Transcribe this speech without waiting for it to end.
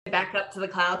Back up to the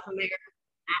cloud from there.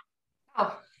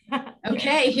 Oh.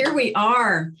 Okay, here we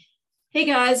are. Hey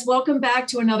guys, welcome back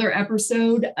to another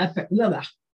episode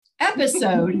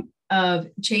of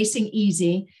Chasing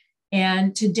Easy.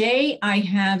 And today I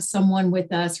have someone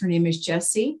with us. Her name is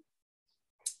Jessie.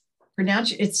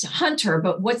 Pronounced it's Hunter,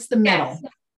 but what's the middle?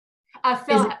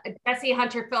 Yes. Jessie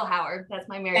Hunter Phil Howard. That's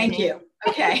my married name. Thank you.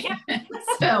 Okay.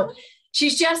 So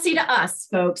she's Jessie to us,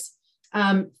 folks.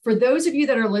 For those of you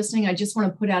that are listening, I just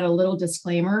want to put out a little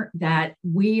disclaimer that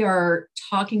we are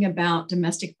talking about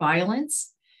domestic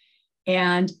violence,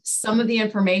 and some of the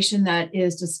information that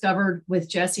is discovered with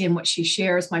Jessie and what she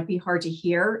shares might be hard to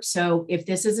hear. So if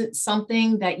this isn't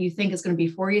something that you think is going to be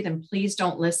for you, then please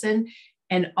don't listen.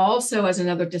 And also, as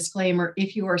another disclaimer,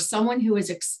 if you are someone who is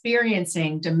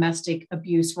experiencing domestic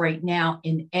abuse right now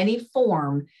in any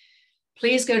form,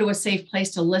 please go to a safe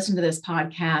place to listen to this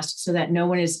podcast so that no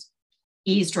one is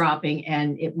eavesdropping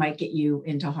and it might get you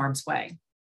into harm's way.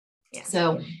 Yeah.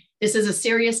 So this is a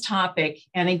serious topic.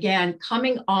 And again,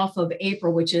 coming off of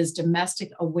April, which is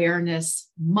Domestic Awareness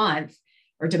Month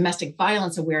or Domestic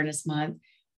Violence Awareness Month,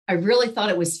 I really thought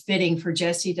it was fitting for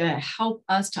Jessie to help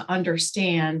us to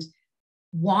understand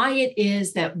why it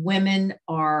is that women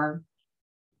are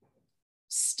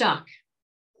stuck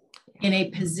in a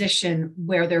position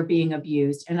where they're being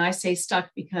abused. And I say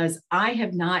stuck because I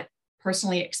have not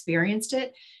personally experienced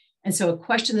it. And so a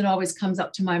question that always comes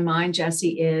up to my mind,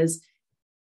 Jessie, is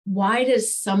why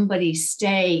does somebody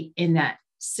stay in that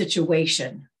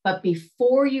situation? But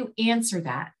before you answer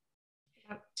that,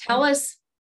 tell us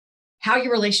how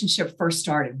your relationship first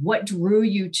started. What drew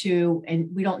you to, and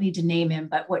we don't need to name him,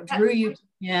 but what drew you to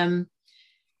him?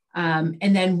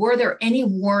 And then were there any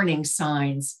warning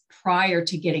signs prior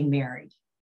to getting married?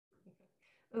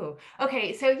 Oh,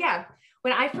 okay. So yeah.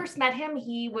 When I first met him,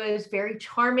 he was very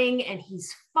charming and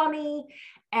he's funny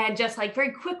and just like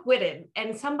very quick-witted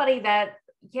and somebody that,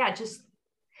 just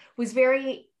was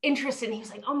very interested. He was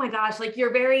like, oh my gosh, like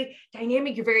you're very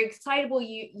dynamic. You're very excitable.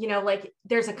 You know, like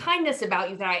there's a kindness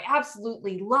about you that I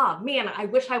absolutely love. Man, I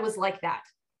wish I was like that.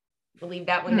 I'll leave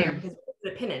that one there because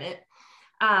there's a pin in it.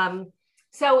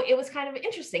 So it was kind of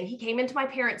interesting. He came into my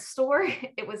parents' store.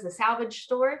 It was a salvage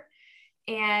store.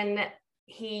 And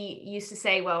he used to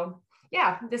say, well,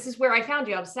 yeah, this is where I found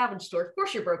you at a salvage store. Of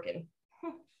course you're broken.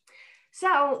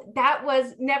 So that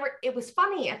was never, it was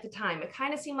funny at the time. It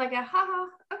kind of seemed like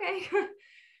okay.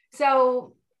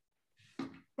 So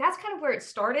that's kind of where it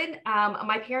started.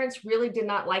 My parents really did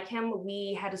not like him.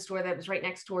 We had a store that was right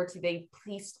next door to the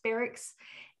police barracks.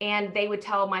 And they would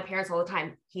tell my parents all the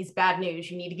time, he's bad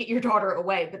news. You need to get your daughter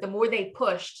away. But the more they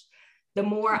pushed, the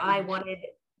more I wanted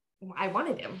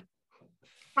him.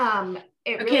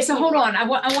 Okay, really so hold on. I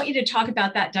want you to talk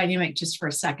about that dynamic just for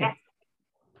a second.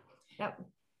 Yep.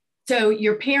 So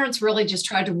your parents really just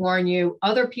tried to warn you.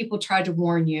 Other people tried to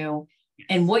warn you.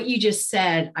 And what you just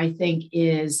said, I think,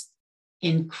 is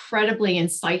incredibly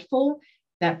insightful,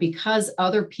 that because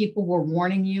other people were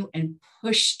warning you and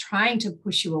trying to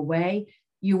push you away,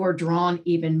 you were drawn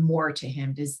even more to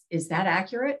him. Is that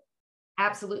accurate?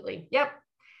 Absolutely. Yep.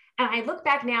 And I look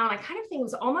back now and I kind of think it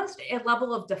was almost a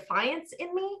level of defiance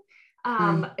in me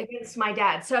against my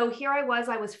dad. So here I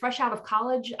was fresh out of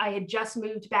college. I had just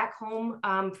moved back home,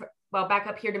 back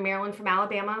up here to Maryland from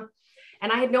Alabama.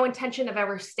 And I had no intention of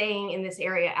ever staying in this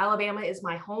area. Alabama is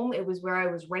my home. It was where I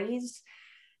was raised,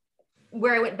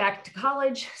 where I went back to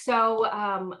college. So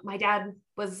my dad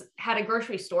had a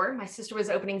grocery store. My sister was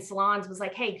opening salons, was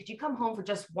like, hey, could you come home for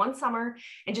just one summer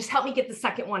and just help me get the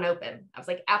second one open? I was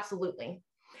like, absolutely.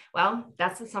 Well,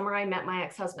 that's the summer I met my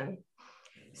ex-husband.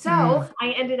 So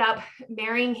I ended up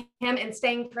marrying him and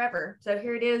staying forever. So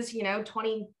here it is,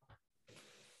 20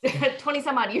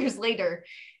 some odd years later,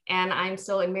 and I'm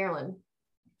still in Maryland.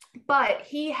 But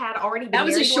he had already been That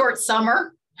was a short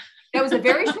summer. That was a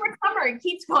very short summer. It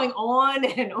keeps going on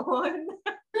and on.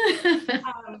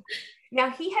 Now,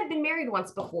 he had been married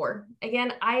once before.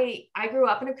 Again, I grew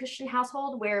up in a Christian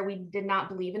household where we did not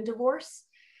believe in divorce.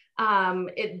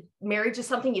 Marriage is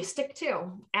something you stick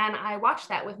to. And I watched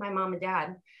that with my mom and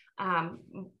dad.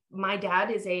 My dad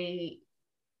is he's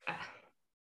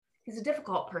a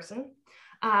difficult person.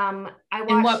 I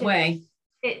watched in what way?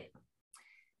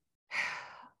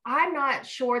 I'm not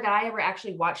sure that I ever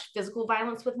actually watched physical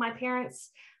violence with my parents.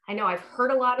 I know I've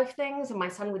heard a lot of things, and my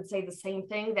son would say the same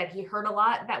thing, that he heard a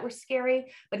lot that were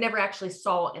scary, but never actually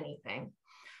saw anything.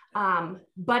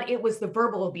 But it was the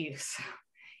verbal abuse.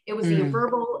 It was the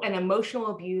verbal and emotional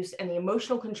abuse and the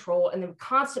emotional control and the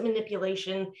constant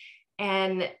manipulation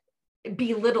and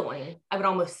belittling, I would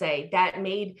almost say, that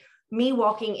made me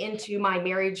walking into my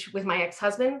marriage with my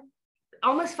ex-husband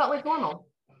almost felt like normal.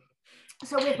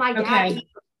 So with my dad, Okay.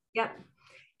 yep.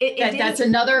 That's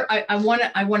another, I want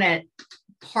to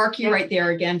park you Yep. right there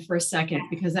again for a second,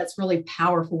 because that's really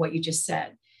powerful what you just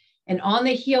said. And on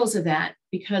the heels of that,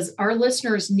 because our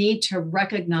listeners need to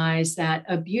recognize that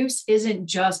abuse isn't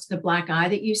just the black eye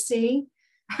that you see.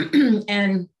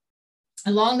 And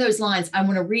along those lines, I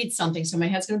want to read something. So my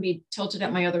head's going to be tilted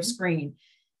at my other screen.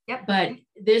 Yep. But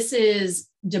this is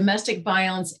domestic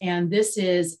violence, and this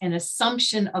is an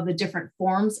assumption of the different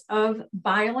forms of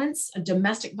violence.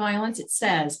 Domestic violence, it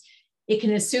says, it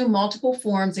can assume multiple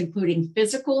forms, including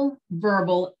physical,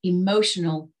 verbal,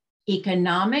 emotional,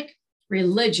 economic,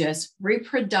 religious,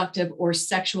 reproductive, or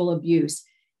sexual abuse.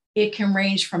 It can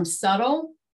range from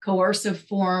subtle, coercive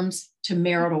forms to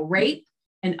marital rape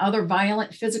and other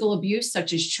violent physical abuse,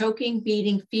 such as choking,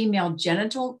 beating, female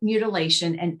genital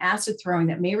mutilation, and acid throwing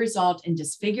that may result in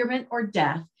disfigurement or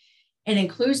death, and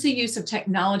includes the use of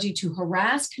technology to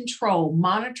harass, control,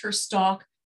 monitor, stalk,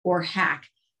 or hack.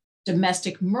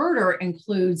 Domestic murder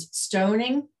includes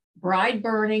stoning, bride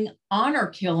burning, honor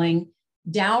killing,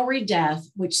 dowry death,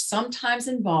 which sometimes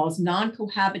involves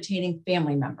non-cohabitating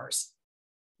family members.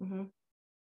 Mm-hmm.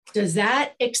 Does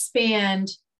that expand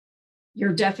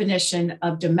your definition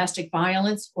of domestic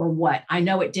violence, or what? I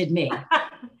know it did me.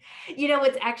 You know,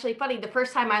 it's actually funny. The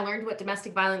first time I learned what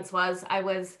domestic violence was,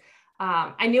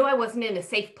 I knew I wasn't in a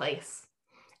safe place.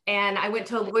 And I went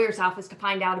to a lawyer's office to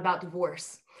find out about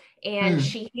divorce. And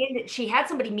she had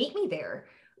somebody meet me there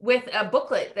with a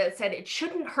booklet that said, it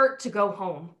shouldn't hurt to go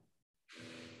home.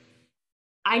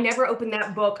 I never opened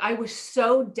that book. I was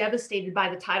so devastated by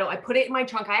the title. I put it in my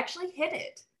trunk. I actually hid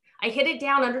it. I hid it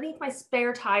down underneath my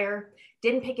spare tire,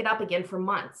 didn't pick it up again for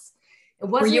months.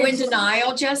 Were you in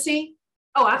denial, Jessie?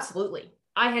 Oh, absolutely.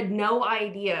 I had no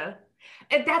idea.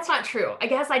 And that's not true. I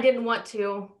guess I didn't want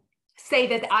to say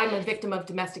that I'm a victim of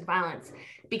domestic violence,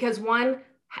 because one,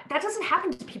 that doesn't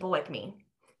happen to people like me.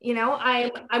 You know,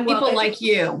 I'm people like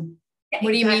you. Yeah,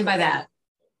 what do you mean by that?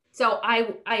 So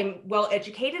I'm well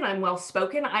educated. I'm well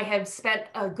spoken. I have spent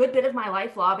a good bit of my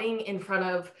life lobbying in front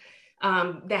of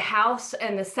the House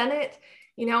and the Senate.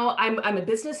 You know, I'm a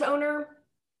business owner.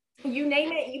 You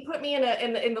name it, you put me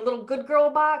in the little good girl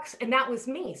box, and that was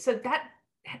me. So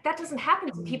that doesn't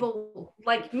happen to people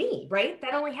like me, right?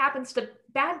 That only happens to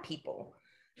bad people.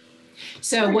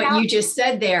 So what you just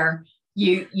said there,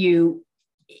 you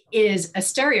is a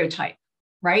stereotype,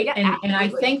 right? Yeah, and I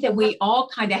think that we all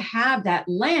kind of have that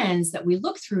lens that we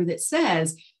look through that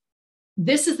says,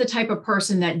 this is the type of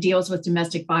person that deals with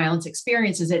domestic violence,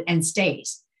 experiences it, and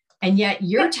stays. And yet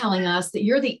you're telling us that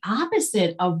you're the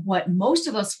opposite of what most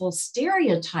of us will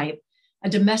stereotype a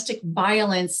domestic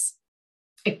violence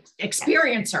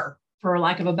experiencer, for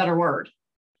lack of a better word.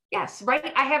 Yes,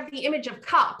 right. I have the image of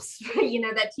Cops, you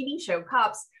know, that TV show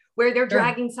Cops, where they're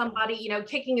dragging somebody, you know,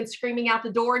 kicking and screaming out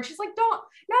the door. And she's like, don't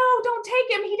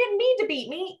take him. He didn't mean to beat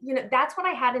me. You know, that's what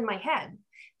I had in my head.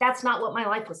 That's not what my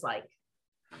life was like.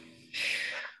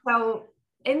 So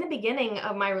in the beginning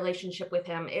of my relationship with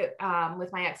him,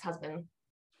 with my ex-husband,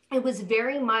 it was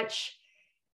very much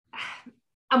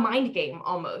a mind game,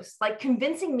 almost like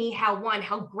convincing me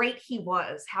how great he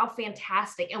was, how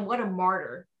fantastic, and what a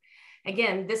martyr.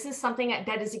 Again, this is something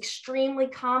that is extremely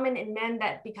common in men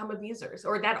that become abusers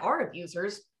or that are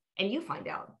abusers, and you find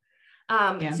out.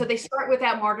 So they start with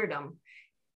that martyrdom.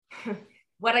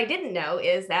 What I didn't know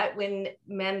is that when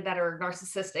men that are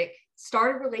narcissistic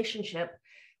start a relationship,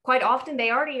 quite often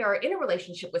they already are in a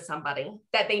relationship with somebody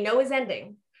that they know is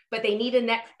ending, but they need a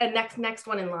next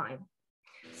one in line.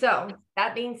 So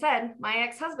that being said, my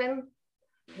ex-husband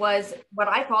was what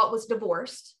I thought was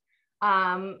divorced,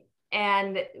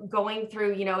 and going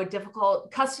through, you know, a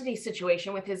difficult custody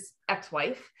situation with his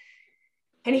ex-wife.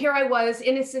 And here I was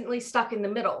innocently stuck in the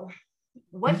middle.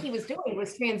 What he was doing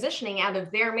was transitioning out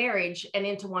of their marriage and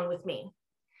into one with me.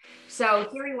 So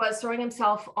here he was throwing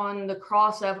himself on the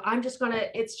cross of,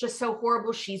 it's just so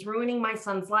horrible. She's ruining my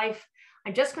son's life.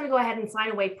 I'm just going to go ahead and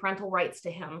sign away parental rights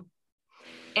to him.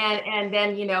 And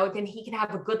then, you know, then he can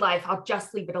have a good life. I'll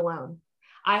just leave it alone.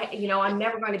 I'm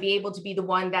never going to be able to be the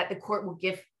one that the court will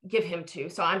give him to.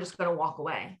 So I'm just going to walk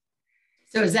away.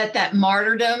 So is that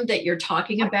martyrdom that you're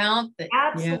talking about?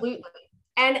 Absolutely. Yeah.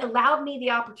 And allowed me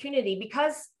the opportunity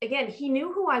because, again, he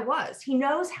knew who I was. He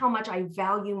knows how much I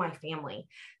value my family.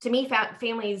 To me,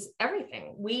 family is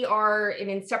everything. We are an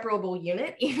inseparable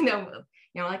unit, even though,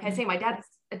 you know, like I say, my dad's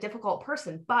a difficult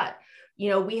person, but, you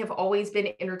know, we have always been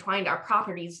intertwined. Our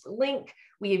properties link.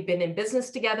 We have been in business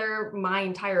together my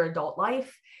entire adult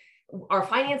life. Our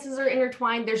finances are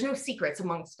intertwined. There's no secrets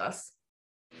amongst us.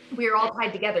 We are all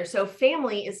tied together. So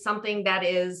family is something that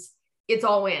it's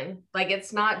all in. Like,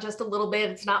 it's not just a little bit.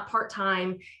 It's not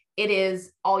part-time. it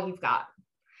is all you've got.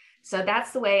 So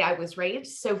that's the way I was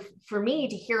raised. So for me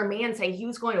to hear a man say he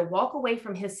was going to walk away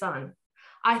from his son,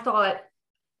 I thought,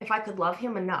 if I could love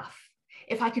him enough,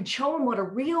 if I could show him what a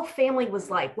real family was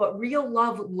like, what real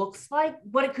love looks like,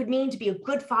 what it could mean to be a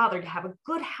good father, to have a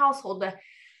good household,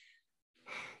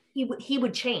 he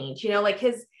would change, like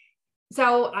his.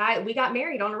 So we got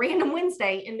married on a random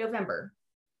Wednesday in November.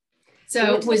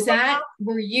 So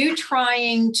were you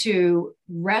trying to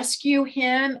rescue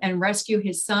him and rescue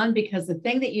his son? Because the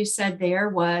thing that you said there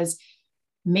was,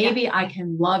 maybe I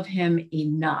can love him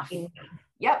enough.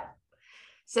 Yep.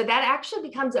 So that actually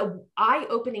becomes a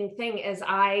eye-opening thing as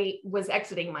I was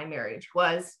exiting my marriage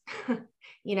was,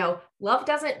 love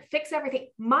doesn't fix everything.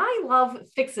 My love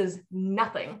fixes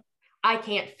nothing. I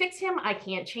can't fix him. I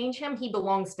can't change him. He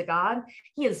belongs to God.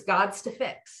 He is God's to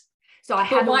fix. So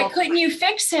why couldn't you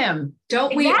fix him?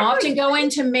 Don't we often go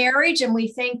into marriage and we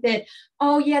think that,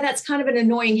 oh yeah, that's kind of an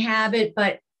annoying habit,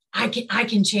 but I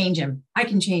can change him. I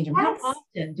can change him. Yes. How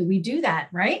often do we do that?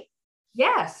 Right?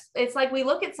 Yes. It's like we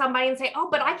look at somebody and say, oh,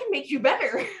 but I can make you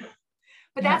better.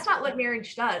 But that's not what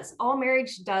marriage does. All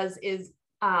marriage does is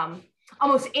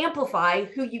almost amplify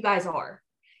who you guys are,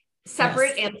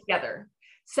 separate and together.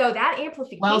 So that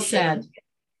amplification. Well said.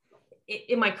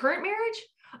 In my current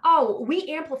marriage, we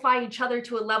amplify each other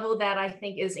to a level that I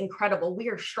think is incredible. We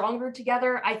are stronger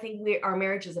together. I think our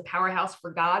marriage is a powerhouse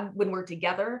for God when we're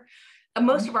together.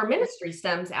 Most of our ministry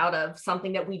stems out of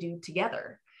something that we do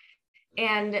together.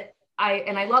 And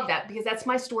I love that because that's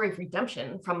my story of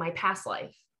redemption from my past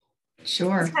life.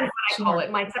 Sure. That's kind of what I call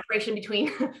it. My separation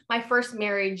between my first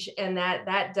marriage and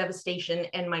that devastation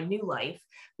and my new life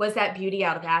was that beauty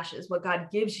out of ashes, what God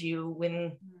gives you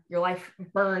when your life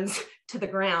burns to the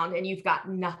ground and you've got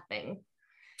nothing.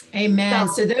 Amen.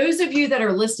 So those of you that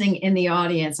are listening in the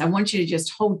audience, I want you to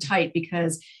just hold tight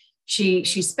because she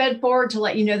sped forward to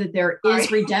let you know that there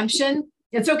is redemption.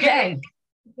 It's okay.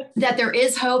 That there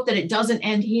is hope, that it doesn't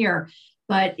end here.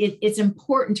 But it's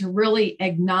important to really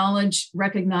acknowledge,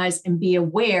 recognize, and be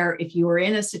aware if you are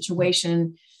in a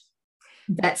situation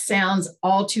that sounds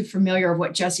all too familiar of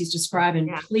what Jesse's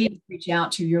describing, please reach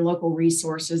out to your local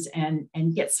resources and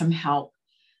get some help.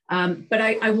 But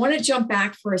I want to jump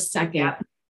back for a second. Yeah.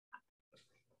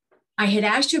 I had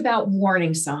asked you about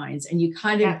warning signs and you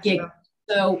kind of giggled.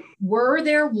 So were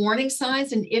there warning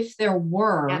signs? And if there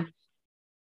were,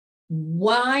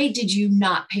 why did you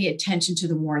not pay attention to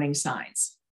the warning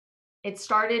signs? It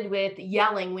started with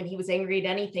yelling when he was angry at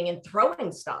anything and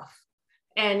throwing stuff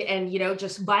and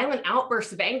just violent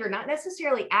outbursts of anger, not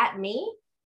necessarily at me,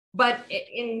 but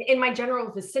in my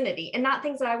general vicinity and not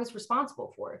things that I was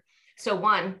responsible for. So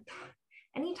one,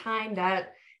 anytime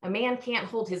that a man can't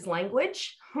hold his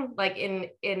language, like in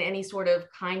any sort of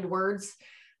kind words,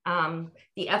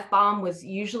 the F-bomb was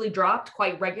usually dropped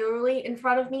quite regularly in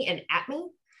front of me and at me.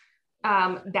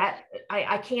 That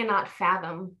I cannot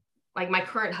fathom like my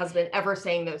current husband ever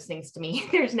saying those things to me.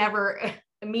 There's never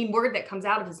a mean word that comes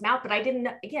out of his mouth, but I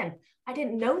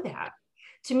didn't know that.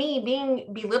 To me,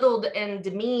 being belittled and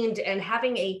demeaned and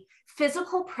having a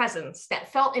physical presence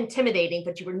that felt intimidating,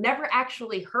 but you were never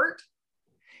actually hurt,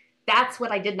 that's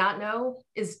what I did not know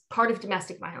is part of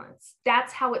domestic violence.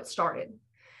 That's how it started.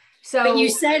 So but you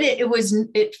said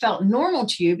it felt normal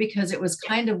to you because it was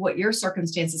kind of what your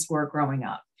circumstances were growing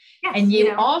up. Yes, and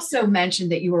you also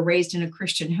mentioned that you were raised in a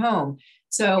Christian home.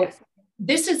 So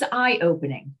this is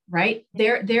eye-opening, right?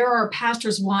 There are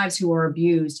pastors' wives who are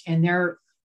abused and they're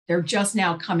just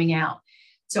now coming out.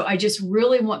 So I just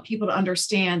really want people to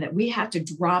understand that we have to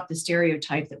drop the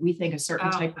stereotype that we think a certain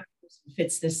type of person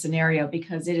fits this scenario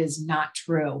because it is not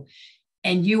true.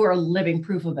 And you are living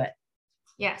proof of it.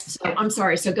 Yes. So I'm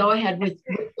sorry. So go ahead with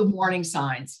the warning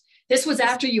signs. This was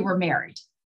after you were married.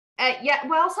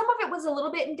 Well, some of it was a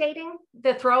little bit in dating,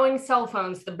 the throwing cell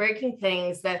phones, the breaking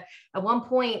things. That at one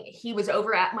point he was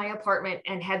over at my apartment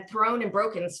and had thrown and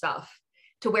broken stuff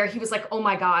to where he was like, oh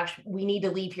my gosh, we need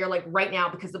to leave here like right now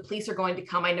because the police are going to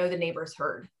come. I know the neighbors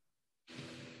heard.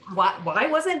 Why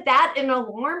wasn't that an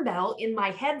alarm bell in my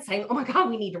head saying, oh my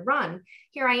God, we need to run?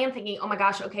 Here I am thinking, oh my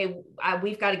gosh, okay,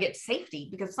 we've got to get to safety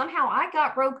because somehow I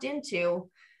got roped into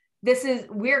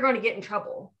we're going to get in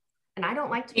trouble. And I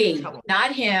don't like to get in trouble.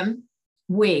 Not him,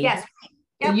 we. Yes.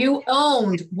 Yep. You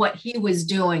owned what he was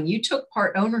doing. You took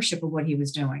part ownership of what he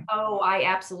was doing. Oh, I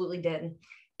absolutely did.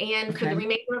 And for the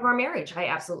remainder of our marriage, I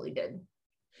absolutely did.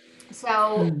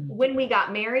 So when we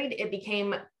got married, it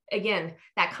became, again,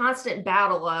 that constant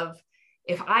battle of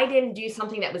if I didn't do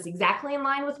something that was exactly in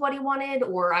line with what he wanted,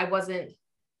 or I wasn't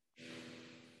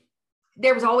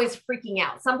there was always freaking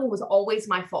out. Something was always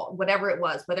my fault, whatever it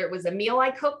was, whether it was a meal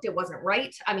I cooked, it wasn't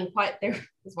right. I mean, there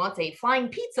was once a flying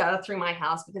pizza through my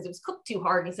house because it was cooked too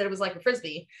hard. And he said it was like a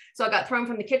Frisbee. So I got thrown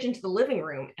from the kitchen to the living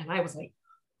room. And I was like,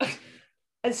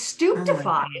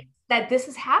 stupefied that this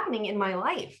is happening in my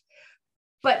life.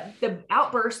 But the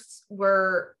outbursts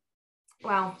were,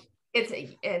 well,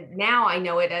 now I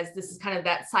know it as this is kind of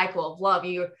that cycle of love.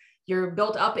 You're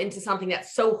built up into something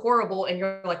that's so horrible and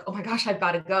you're like, oh my gosh, I've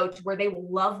got to go, to where they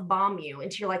will love bomb you.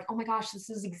 And you're like, oh my gosh, this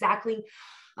is exactly,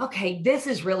 okay, this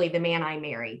is really the man I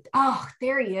married. Oh,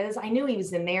 there he is. I knew he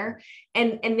was in there.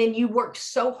 And then you worked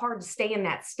so hard to stay in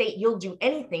that state. You'll do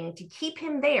anything to keep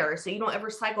him there so you don't ever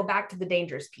cycle back to the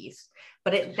dangerous piece.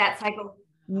 But that cycle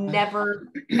never,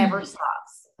 ever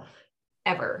stops,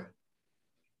 ever.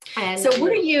 And so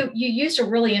what are you used a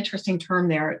really interesting term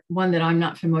there, one that I'm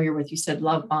not familiar with. You said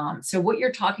love bomb. So what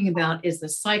you're talking about is the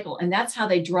cycle, and that's how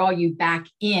they draw you back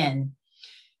in.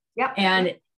 Yeah.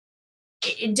 And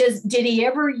did he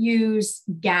ever use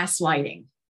gaslighting?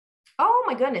 Oh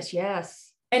my goodness,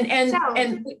 yes.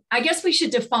 And I guess we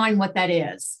should define what that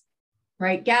is,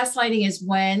 right? Gaslighting is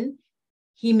when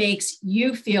he makes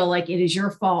you feel like it is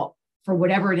your fault for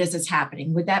whatever it is that's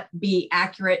happening. Would that be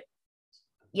accurate?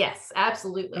 Yes,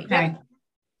 absolutely. Okay. Yep.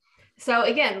 So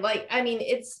again, like, I mean,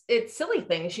 it's silly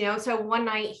things, you know. So one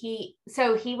night he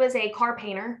was a car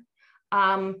painter.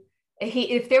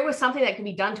 If there was something that could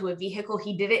be done to a vehicle,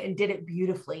 he did it and did it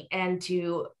beautifully. And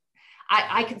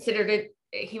I considered it,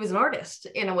 he was an artist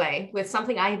in a way, with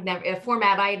something a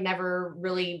format I had never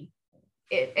really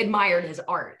admired his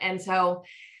art. And so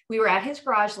we were at his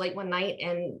garage late one night,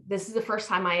 and this is the first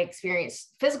time I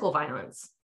experienced physical violence.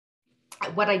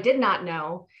 What I did not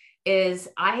know is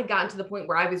I had gotten to the point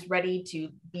where I was ready to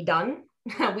be done.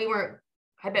 We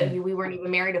weren't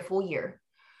even married a full year.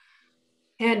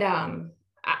 And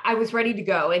I was ready to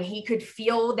go, and he could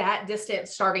feel that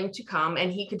distance starting to come,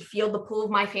 and he could feel the pull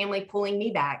of my family pulling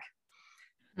me back.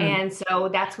 And so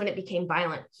that's when it became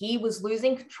violent. He was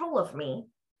losing control of me.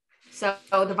 So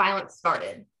the violence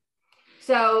started.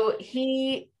 So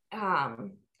we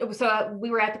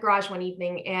were at the garage one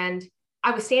evening, and I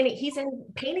was he's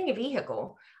painting a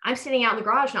vehicle. I'm standing out in the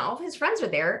garage. Now all of his friends are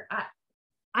there.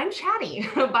 I'm chatty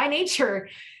by nature,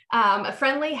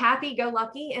 friendly, happy, go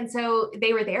lucky. And so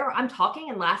they were there. I'm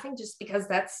talking and laughing just because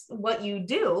that's what you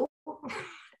do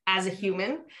as a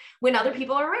human when other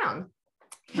people are around.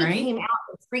 He came out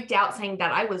and freaked out, saying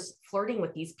that I was flirting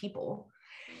with these people.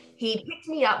 He picked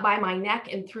me up by my neck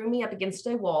and threw me up against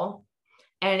a wall,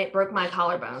 and it broke my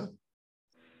collarbone.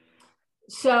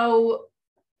 So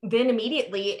then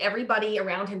immediately everybody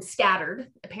around him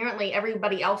scattered. Apparently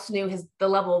everybody else knew the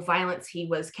level of violence he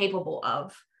was capable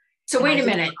of. So wait a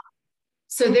minute.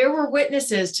 So there were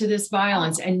witnesses to this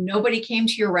violence and nobody came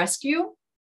to your rescue?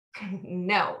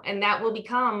 No. And that will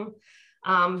become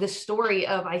the story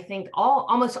of, I think,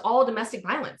 almost all domestic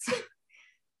violence.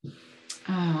 Oh,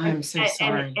 I'm so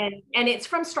sorry. And it's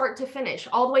from start to finish,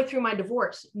 all the way through my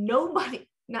divorce. Nobody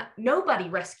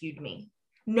rescued me.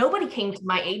 Nobody came to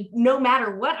my aid, no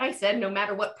matter what I said, no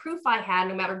matter what proof I had,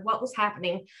 no matter what was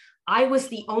happening. I was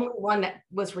the only one that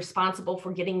was responsible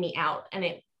for getting me out. And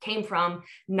it came from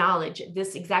knowledge.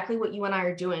 This exactly what you and I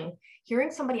are doing. Hearing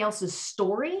somebody else's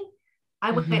story, I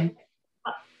went,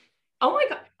 oh my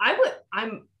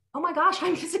God, oh my gosh,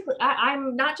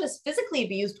 I'm not just physically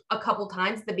abused a couple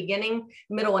times at the beginning,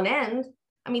 middle, and end.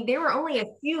 I mean, there were only a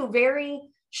few very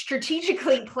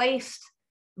strategically placed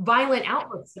violent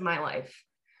outbursts in my life.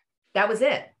 That was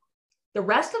it. The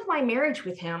rest of my marriage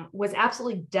with him was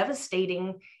absolutely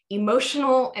devastating,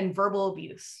 emotional and verbal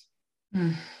abuse.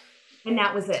 And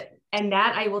that was it. And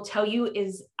that, I will tell you,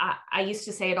 is, I used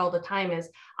to say it all the time, is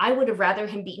I would have rather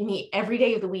him beaten me every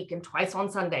day of the week and twice on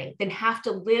Sunday than have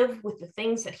to live with the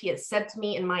things that he has said to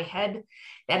me in my head,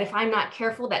 that if I'm not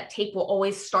careful, that tape will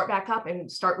always start back up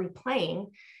and start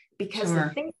replaying, because the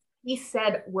things he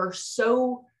said were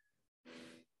so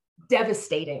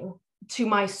devastating to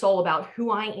my soul about who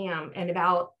I am, and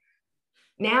about,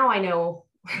 now I know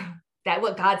that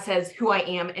what God says who I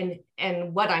am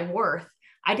and what I'm worth.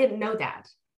 I didn't know that.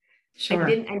 I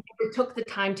never took the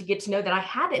time to get to know that I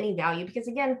had any value, because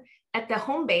again, at the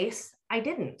home base, I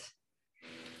didn't.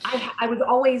 I was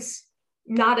always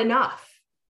not enough.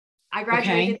 I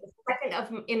graduated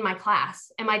second in my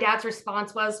class, and my dad's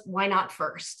response was, "Why not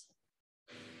first?"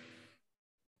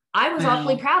 I was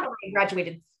awfully proud when I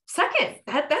graduated second.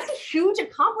 That's a huge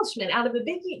accomplishment out of a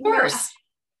big,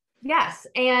 yes.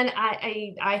 And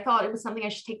I thought it was something I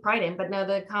should take pride in, but no,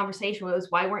 the conversation was,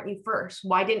 why weren't you first?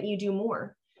 Why didn't you do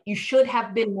more? You should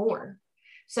have been more.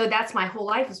 So that's my whole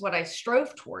life, is what I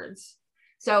strove towards.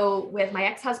 So with my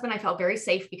ex-husband, I felt very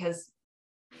safe because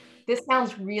this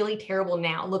sounds really terrible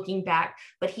now looking back,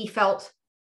 but he felt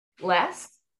less,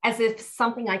 as if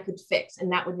something I could fix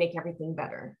and that would make everything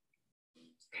better.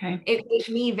 Okay. It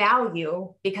gave me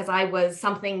value because I was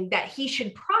something that he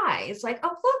should prize. Like,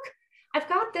 oh, look, I've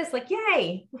got this. Like,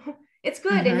 yay, it's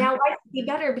good. Mm-hmm. And now life will be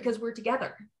better because we're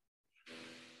together.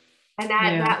 And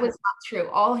that was not true.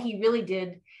 All he really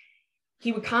did,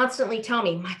 he would constantly tell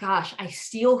me, my gosh, I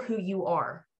steal who you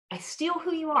are. I steal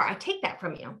who you are. I take that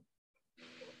from you.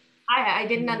 I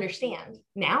didn't understand.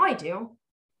 Now I do.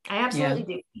 I absolutely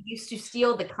do. He used to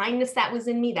steal the kindness that was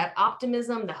in me, that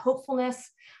optimism, the hopefulness.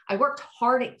 I worked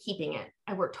hard at keeping it.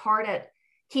 I worked hard at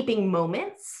keeping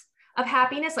moments of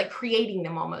happiness, like creating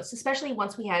them almost, especially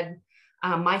once we had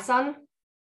my son.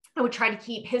 I would try to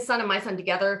keep his son and my son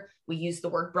together. We used the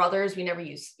word brothers. We never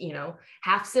used,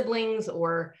 half siblings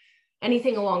or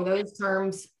anything along those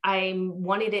terms. I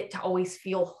wanted it to always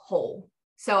feel whole.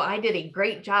 So I did a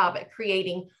great job at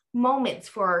creating moments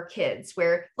for our kids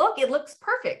where, look, it looks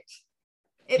perfect.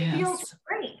 It feels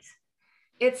great.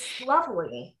 It's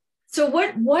lovely. So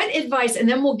what advice, and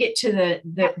then we'll get to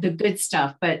the good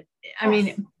stuff, but I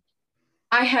mean,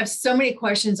 I have so many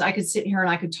questions. I could sit here and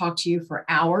I could talk to you for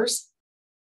hours.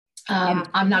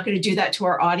 I'm not going to do that to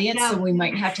our audience. So we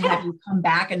might have to have you come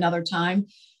back another time.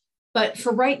 But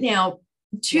for right now,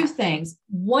 two things.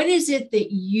 What is it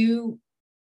that you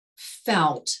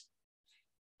felt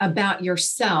about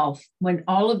yourself when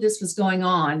all of this was going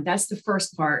on? That's the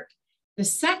first part. The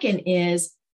second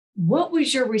is, what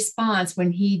was your response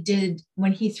when he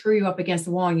threw you up against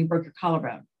the wall and you broke your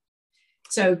collarbone?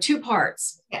 So 2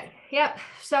 parts. Yep.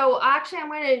 So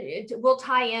actually we'll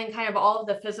tie in kind of all of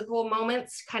the physical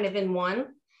moments kind of in one,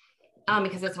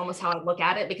 because that's almost how I look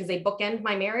at it, because they bookend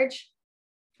my marriage.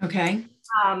 Okay.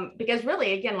 Because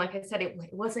really, again, like I said, it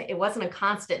wasn't a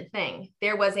constant thing.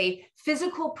 There was a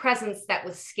physical presence that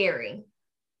was scary,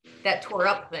 that tore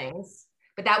up things,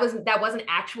 but that wasn't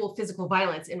actual physical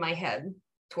violence in my head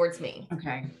towards me.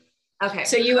 Okay.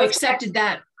 So you accepted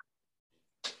that.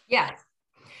 Yes.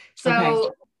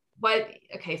 So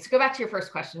so go back to your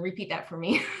first question. Repeat that for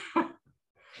me.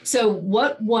 So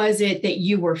what was it that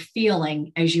you were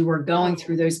feeling as you were going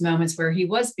through those moments where he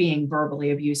was being verbally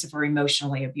abusive or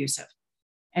emotionally abusive?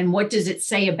 And what does it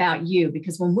say about you?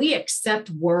 Because when we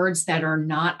accept words that are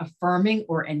not affirming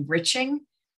or enriching,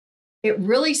 it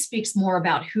really speaks more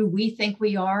about who we think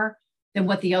we are than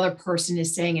what the other person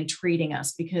is saying and treating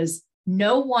us, because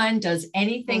no one does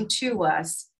anything to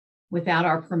us without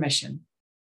our permission.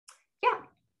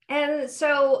 And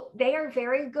so they are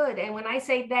very good. And when I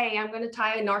say they, I'm going to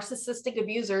tie narcissistic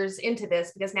abusers into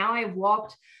this, because now I've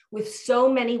walked with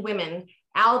so many women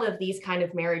out of these kind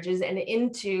of marriages and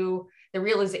into the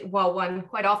realization,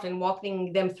 quite often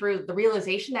walking them through the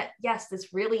realization that, yes,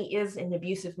 this really is an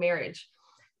abusive marriage,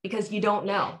 because you don't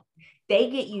know. They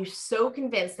get you so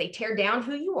convinced, they tear down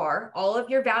who you are, all of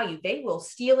your value. They will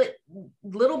steal it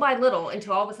little by little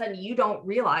until all of a sudden you don't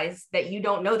realize that you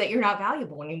don't know that you're not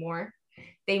valuable anymore.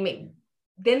 They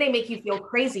make you feel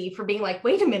crazy for being like,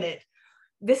 wait a minute,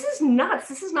 this is nuts.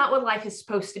 This is not what life is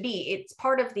supposed to be. It's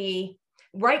part of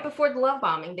right before the love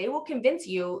bombing, they will convince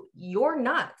you you're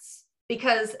nuts,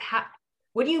 because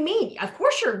what do you mean? Of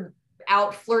course you're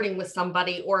out flirting with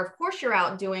somebody, or of course you're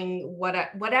out doing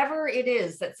whatever it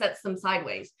is that sets them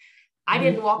sideways. I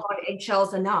didn't walk on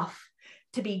eggshells enough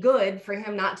to be good for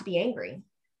him not to be angry.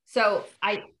 So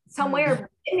somewhere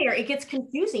in there, it gets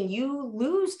confusing. You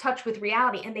lose touch with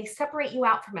reality and they separate you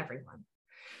out from everyone.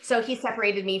 So he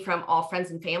separated me from all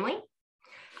friends and family.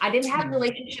 I didn't have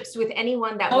relationships with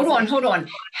anyone that Hold on.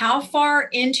 How far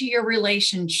into your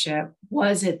relationship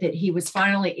was it that he was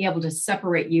finally able to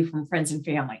separate you from friends and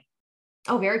family?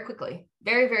 Oh, very quickly.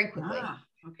 Very, very quickly.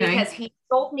 Because he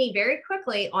told me very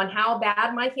quickly on how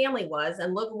bad my family was,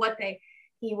 and look what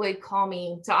he would call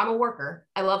me. So I'm a worker.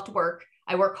 I love to work.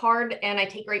 I work hard and I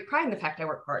take great pride in the fact I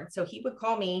work hard. So he would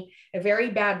call me a very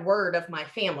bad word of my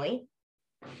family.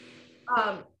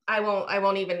 I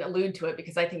won't even allude to it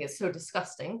because I think it's so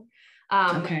disgusting.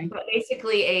 But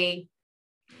basically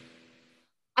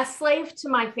a slave to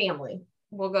my family,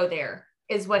 we'll go there,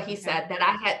 is what he said,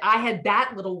 that I had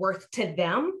that little worth to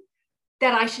them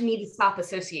that I should need to stop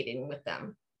associating with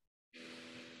them.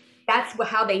 That's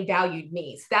how they valued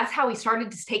me. So that's how he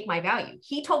started to take my value.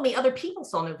 He told me other people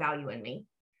saw no value in me.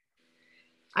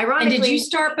 Ironically, and did you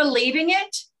start believing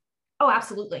it? Oh,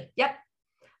 absolutely. Yep.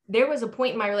 There was a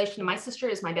point in my relation. My sister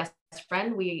is my best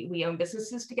friend. We own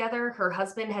businesses together. Her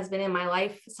husband has been in my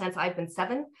life since I've been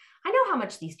 7. I know how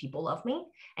much these people love me.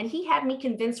 And he had me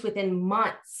convinced within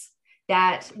months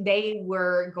that they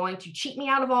were going to cheat me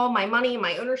out of all my money and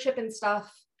my ownership and stuff,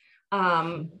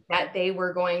 that they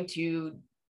were going to,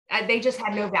 they just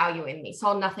had no value in me,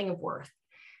 saw nothing of worth,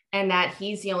 and that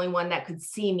he's the only one that could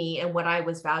see me and what I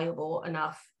was valuable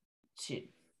enough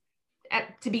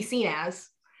to be seen as.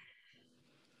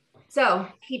 So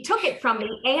he took it from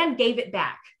me and gave it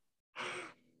back,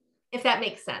 if that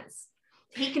makes sense.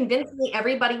 He convinced me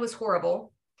everybody was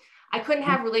horrible. I couldn't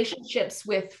have relationships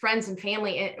with friends and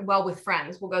family. Well, with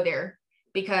friends, we'll go there,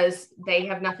 because they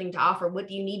have nothing to offer. What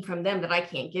do you need from them that I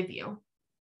can't give you?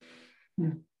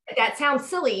 That sounds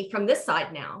silly from this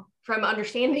side now, from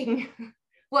understanding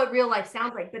what real life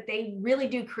sounds like, but they really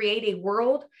do create a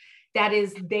world that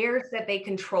is theirs, that they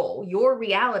control. Your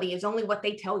reality is only what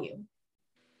they tell you.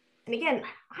 And again,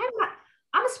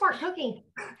 I'm a smart cookie.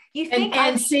 You think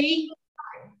and see,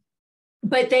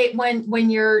 but when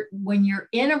you're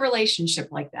in a relationship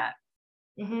like that,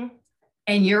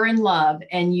 and you're in love,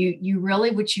 and you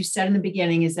really, what you said in the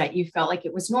beginning is that you felt like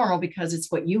it was normal because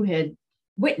it's what you had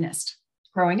witnessed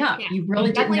growing up. Yeah. You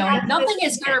really didn't know nothing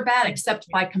is good or bad except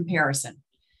by comparison.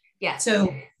 Yeah.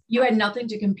 So you had nothing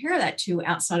to compare that to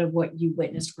outside of what you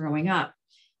witnessed growing up.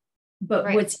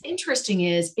 But what's interesting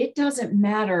is it doesn't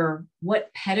matter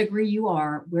what pedigree you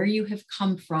are, where you have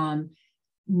come from,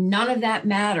 none of that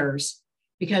matters,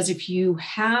 because if you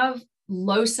have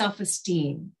low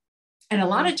self-esteem, and a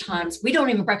lot of times we don't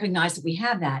even recognize that we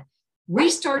have that, we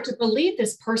start to believe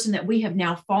this person that we have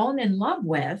now fallen in love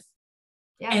with,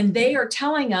 and they are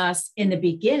telling us in the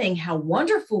beginning how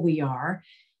wonderful we are.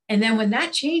 And then when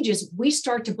that changes, we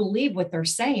start to believe what they're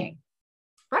saying.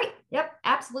 Right. Yep.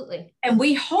 Absolutely. And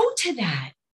we hold to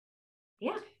that.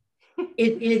 Yeah.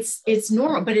 It's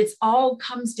normal, but it's all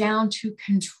comes down to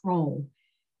control,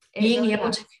 being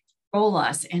able to control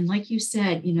us. And like you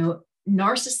said,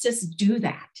 narcissists do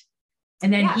that.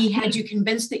 And then he had you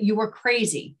convinced that you were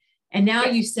crazy. And now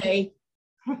you say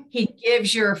he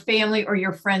gives your family or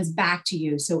your friends back to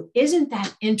you. So isn't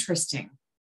that interesting?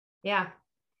 Yeah.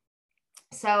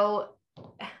 So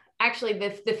actually,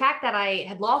 the fact that I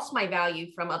had lost my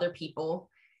value from other people,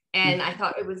 and I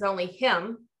thought it was only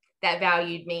him that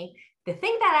valued me, the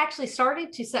thing that actually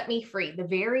started to set me free, the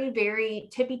very, very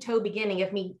tippy-toe beginning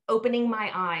of me opening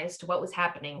my eyes to what was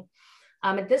happening.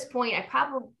 At this point,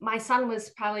 my son was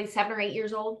probably 7 or 8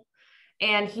 years old,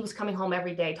 and he was coming home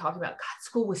every day talking about, God,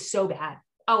 school was so bad.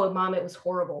 Oh, Mom, it was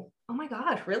horrible. Oh my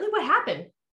God, really? What happened?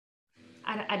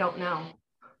 I don't know.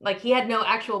 Like, he had no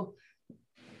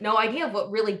idea of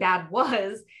what really bad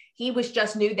was. He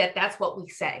just knew that that's what we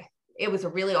say. It was a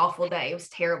really awful day. It was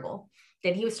terrible.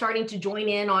 Then he was starting to join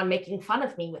in on making fun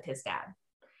of me with his dad.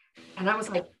 And I was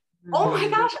like, oh my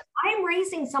gosh, I'm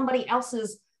raising somebody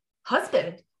else's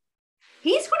husband.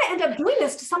 He's going to end up doing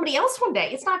this to somebody else one day.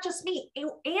 It's not just me.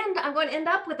 And I'm going to end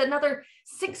up with another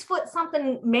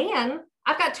 6-foot-something man.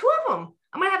 I've got 2 of them.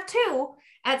 I'm going to have 2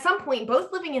 at some point,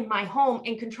 both living in my home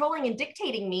and controlling and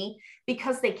dictating me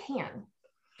because they can.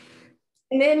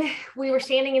 And then we were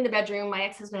standing in the bedroom. My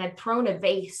ex-husband had thrown a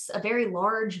vase, a very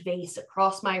large vase,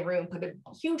 across my room, put a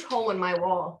huge hole in my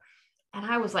wall. And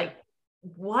I was like,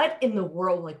 what in the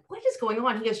world? Like, what is going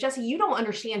on? He goes, Jessie, you don't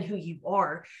understand who you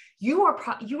are. You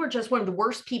are just one of the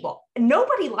worst people.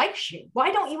 Nobody likes you.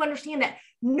 Why don't you understand that?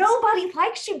 Nobody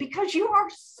likes you because you are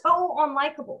so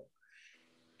unlikable.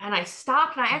 And I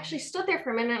stopped, and I actually stood there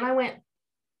for a minute, and I went,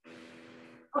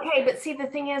 okay, but see, the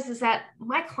thing is that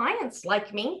my clients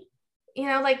like me.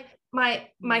 Like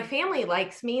my family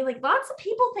likes me. Like, lots of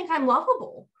people think I'm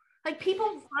lovable. Like, people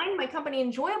find my company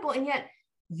enjoyable, and yet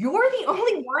you're the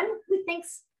only one who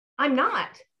thinks I'm not.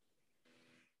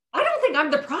 I don't think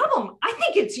I'm the problem. I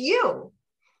think it's you.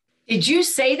 Did you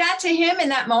say that to him in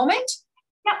that moment?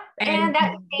 Yep. And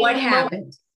what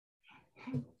happened?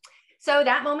 So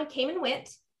that moment came and went.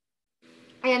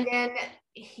 And then,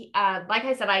 like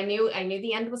I said, I knew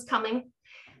the end was coming.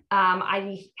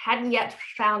 I hadn't yet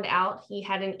found out he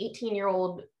had an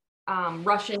 18-year-old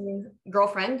Russian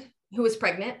girlfriend who was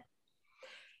pregnant.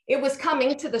 It was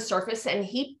coming to the surface, and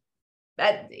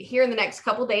here in the next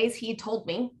couple of days, he told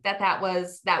me that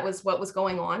was what was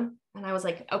going on. And I was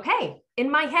like, okay. In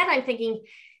my head, I'm thinking,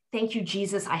 thank you,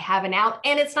 Jesus, I have an out,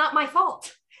 and it's not my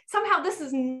fault. Somehow this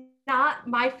is not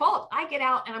my fault. I get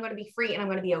out, and I'm going to be free, and I'm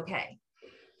going to be okay.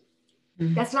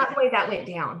 Mm-hmm. That's not the way that went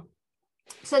down.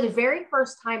 So the very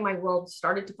first time my world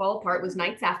started to fall apart was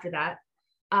nights after that.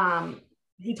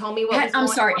 He told me what was I'm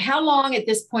sorry. On. How long at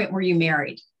this point were you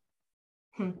married?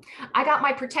 I got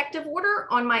my protective order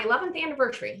on my 11th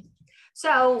anniversary.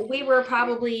 So we were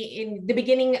probably in the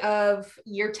beginning of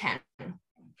year 10.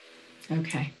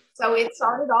 Okay. So it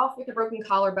started off with a broken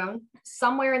collarbone.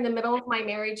 somewhere in the middle of my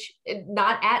marriage,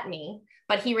 not at me,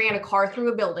 but he ran a car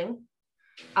through a building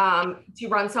to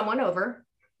run someone over.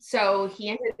 So he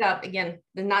ended up, again,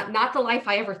 not the life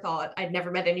I ever thought. I'd never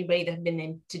met anybody that had been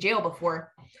into jail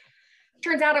before.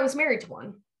 Turns out I was married to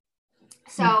one.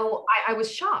 So I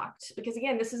was shocked because,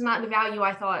 again, this is not the value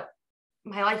I thought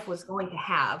my life was going to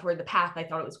have, or the path I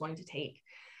thought it was going to take.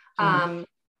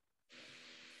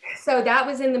 So that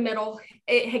was in the middle.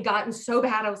 It had gotten so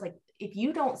bad. I was like, if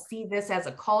you don't see this as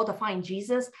a call to find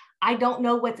Jesus, I don't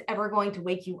know what's ever going to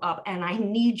wake you up. And I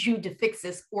need you to fix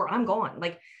this or I'm gone.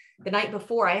 Like the night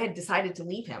before, I had decided to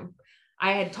leave him.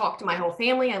 I had talked to my whole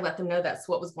family. I let them know that's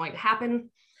what was going to happen.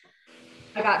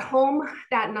 I got home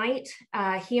that night.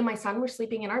 He and my son were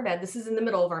sleeping in our bed. This is in the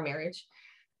middle of our marriage.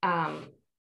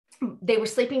 They were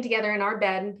sleeping together in our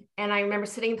bed. And I remember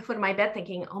sitting at the foot of my bed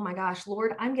thinking, oh my gosh,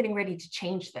 Lord, I'm getting ready to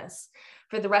change this.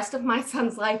 For the rest of my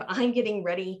son's life, I'm getting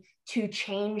ready to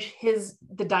change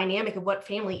the dynamic of what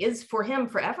family is for him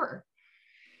forever.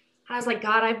 I was like,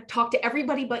 God, I've talked to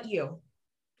everybody but you.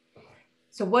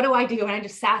 So what do I do? And I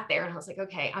just sat there and I was like,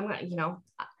 okay, I'm going to,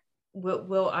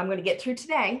 I'm going to get through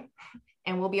today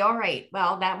and we'll be all right.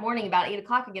 Well, that morning about 8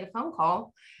 o'clock, I get a phone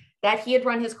call that he had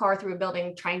run his car through a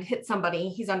building trying to hit somebody.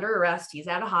 He's under arrest. He's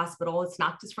at a hospital. It's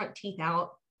knocked his front teeth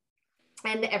out,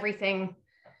 and everything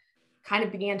kind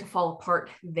of began to fall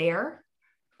apart there.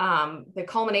 The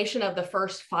culmination of the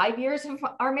first 5 years of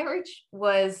our marriage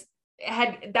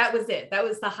that was it. That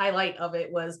was the highlight of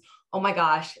it was, oh my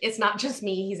gosh, it's not just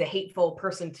me. He's a hateful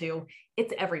person too.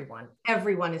 It's everyone.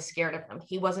 Everyone is scared of him.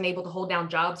 He wasn't able to hold down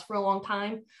jobs for a long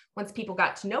time. Once people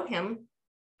got to know him,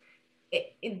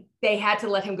 they had to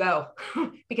let him go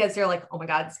because they're like, oh my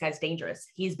God, this guy's dangerous.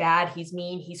 He's bad. He's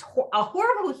mean. He's a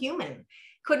horrible human.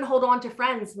 Couldn't hold on to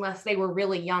friends unless they were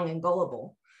really young and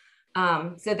gullible.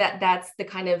 So that's the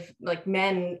kind of like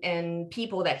men and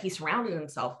people that he surrounded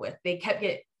himself with. We kept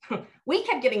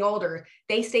getting older.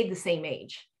 They stayed the same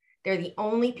age. They're the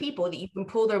only people that you can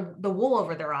pull the wool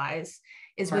over their eyes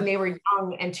is when they were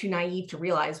young and too naive to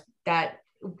realize that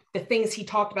the things he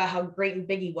talked about, how great and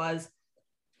big he was,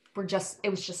 it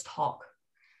was just talk.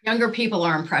 Younger people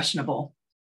are impressionable.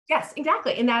 Yes,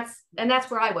 exactly. And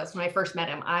that's where I was when I first met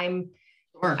him.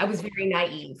 I was very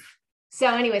naive. So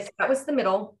anyways, that was the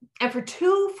middle. And for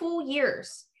 2 full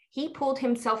years, he pulled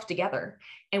himself together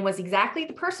and was exactly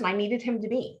the person I needed him to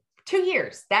be. 2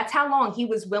 years. That's how long he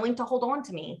was willing to hold on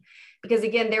to me. Because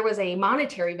again, there was a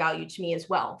monetary value to me as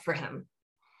well for him.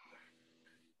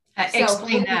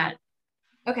 Explain that.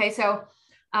 Okay. So,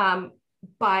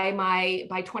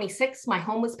 by 26, my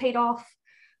home was paid off.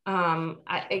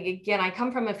 I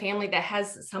come from a family that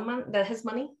has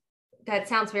money. That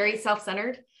sounds very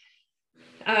self-centered.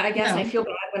 I guess I feel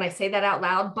bad when I say that out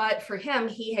loud, but for him,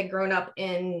 he had grown up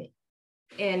in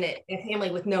a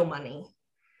family with no money.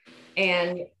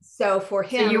 And so for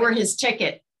him, so you were his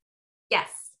ticket. Yes.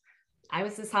 I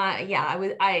was his high.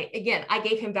 Yeah. I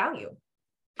gave him value.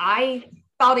 I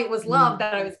thought it was love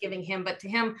that I was giving him, but to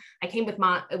him, I came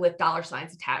with dollar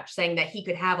signs attached, saying that he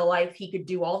could have a life, he could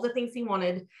do all the things he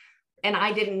wanted, and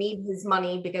I didn't need his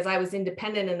money because I was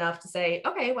independent enough to say,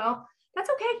 okay, well, that's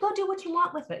okay, go do what you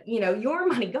want with it. Your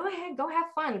money, go ahead, go have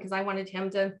fun, because I wanted him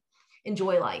to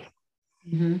enjoy life.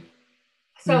 Mm-hmm.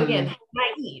 So again,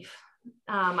 naive.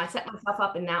 I set myself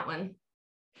up in that one.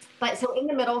 But so in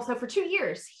the middle, so for 2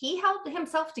 years, he held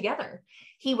himself together.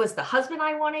 He was the husband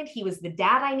I wanted. He was the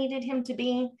dad I needed him to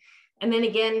be. And then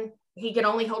again, he could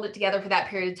only hold it together for that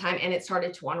period of time. And it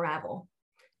started to unravel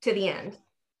to the end.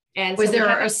 And was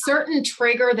there a certain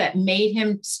trigger that made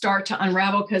him start to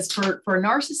unravel? Because for a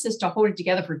narcissist to hold it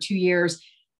together for 2 years,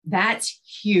 that's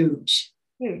huge.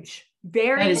 Huge.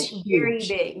 Very, very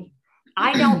big.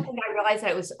 I don't think I realized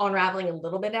that it was unraveling a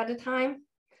little bit at a time.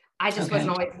 I just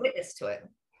wasn't always witness to it.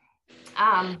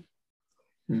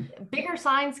 Bigger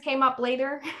signs came up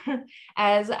later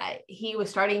as he was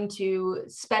starting to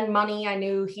spend money I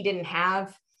knew he didn't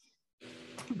have.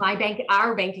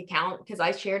 Our bank account, because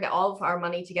I shared all of our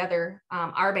money together.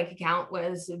 Our bank account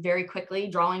was very quickly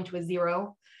drawing to a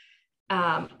zero.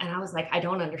 And I was like, I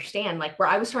don't understand, like where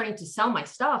I was starting to sell my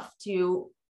stuff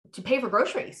to pay for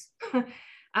groceries.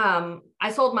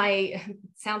 I sold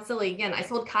sounds silly again, I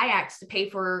sold kayaks to pay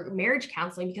for marriage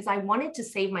counseling because I wanted to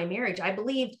save my marriage. I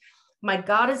believed my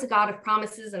God is a God of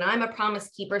promises and I'm a promise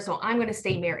keeper, so I'm going to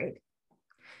stay married.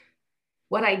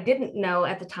 What I didn't know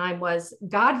at the time was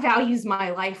God values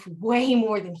my life way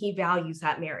more than he values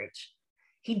that marriage.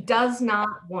 He does not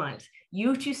want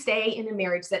you to stay in a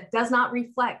marriage that does not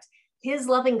reflect his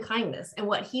loving kindness and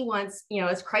what he wants.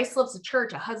 As Christ loves the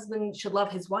church, a husband should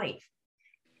love his wife.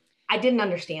 I didn't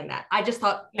understand that. I just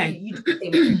thought you stay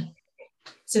married.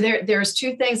 So there's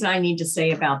two things that I need to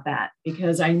say about that,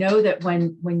 because I know that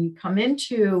when you come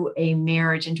into a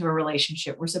marriage, into a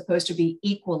relationship, we're supposed to be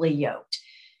equally yoked.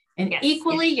 And Yes,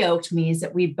 equally yoked means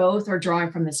that we both are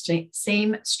drawing from the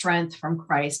same strength from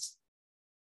Christ.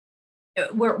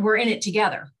 We're in it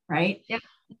together, right? Yeah.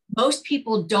 Most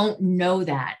people don't know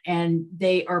that, and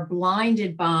they are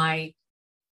blinded by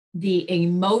the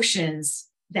emotions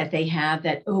that they have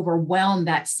that overwhelm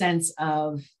that sense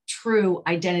of true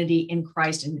identity in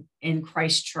Christ and in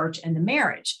Christ's church and the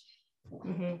marriage.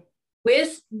 Mm-hmm.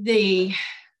 With the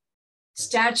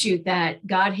statute that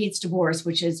God hates divorce,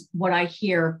 which is what I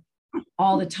hear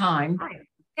all the time.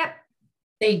 Yep.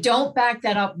 They don't back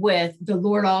that up with the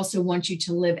Lord also wants you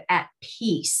to live at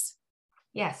peace.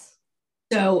 Yes.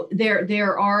 So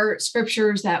there are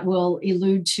scriptures that will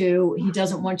allude to he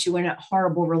doesn't want you in a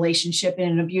horrible relationship, in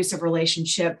an abusive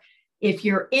relationship. If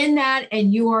you're in that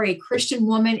and you are a Christian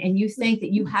woman and you think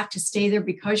that you have to stay there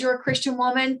because you're a Christian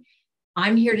woman,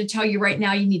 I'm here to tell you right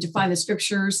now, you need to find the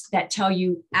scriptures that tell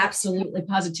you absolutely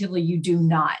positively you do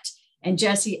not. And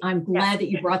Jessie, I'm glad that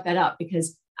you brought that up,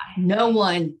 because no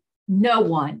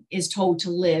one is told to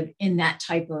live in that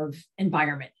type of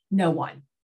environment. No one.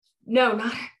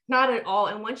 No, not at all.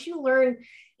 And once you learn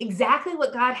exactly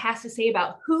what God has to say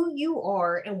about who you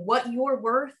are and what you're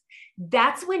worth,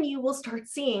 that's when you will start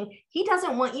seeing he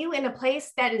doesn't want you in a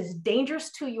place that is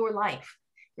dangerous to your life.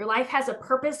 Your life has a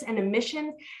purpose and a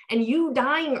mission, and you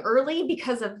dying early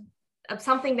because of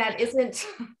something that isn't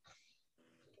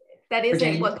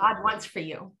what God wants for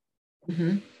you.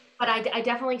 Mm-hmm. But I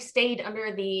definitely stayed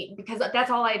under because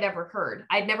that's all I'd ever heard.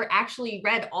 I'd never actually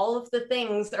read all of the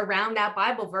things around that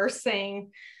Bible verse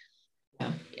saying,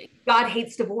 God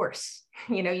hates divorce.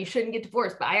 You shouldn't get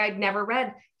divorced. But I'd never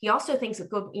read. He also thinks a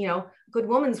good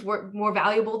woman's more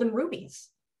valuable than rubies.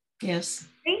 Yes.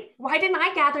 Why didn't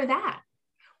I gather that?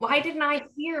 Why didn't I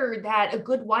hear that a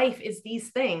good wife is these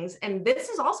things? And this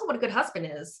is also what a good husband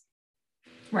is.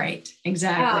 Right.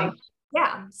 Exactly.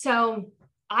 Yeah. So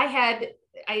I had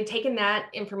taken that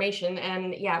information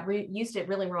and used it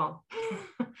really wrong.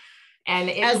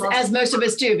 And as most of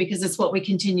us do, because it's what we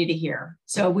continue to hear.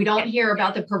 So we don't hear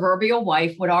about the proverbial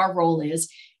wife, what our role is,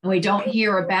 and we don't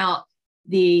hear about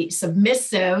the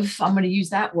submissive, I'm going to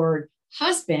use that word,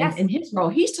 husband and his role.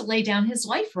 He's to lay down his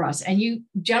life for us. And you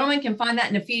gentlemen can find that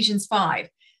in Ephesians 5.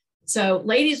 So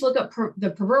ladies, look up the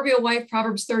proverbial wife,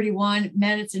 Proverbs 31,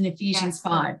 men, it's in Ephesians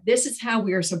 5. This is how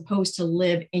we are supposed to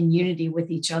live in unity with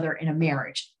each other in a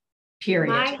marriage,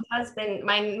 period. My husband,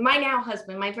 my now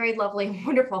husband, my very lovely,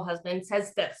 wonderful husband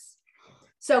says this.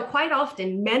 So quite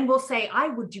often men will say, I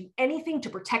would do anything to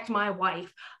protect my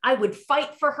wife. I would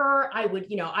fight for her. I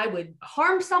would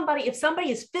harm somebody. If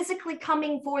somebody is physically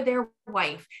coming for their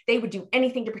wife, they would do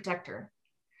anything to protect her.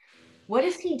 What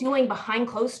is he doing behind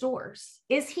closed doors?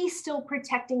 Is he still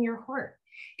protecting your heart?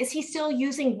 Is he still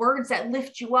using words that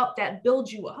lift you up, that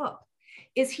build you up?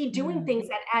 Is he doing things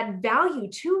that add value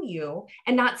to you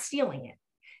and not stealing it?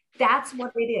 That's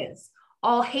what it is.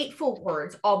 All hateful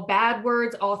words, all bad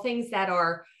words, all things that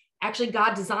are actually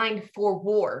God designed for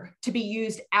war to be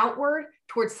used outward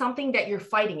towards something that you're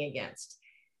fighting against.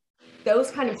 Those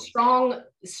kind of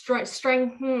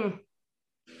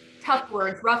tough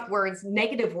words, rough words,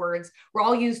 negative words were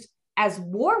all used as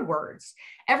war words.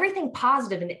 Everything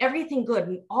positive and everything good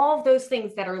and all of those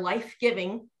things that are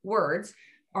life-giving words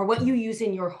are what you use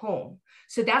in your home.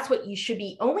 So that's what you should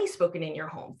be only spoken in your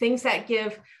home. Things that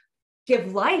give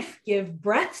life, give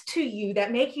breath to you,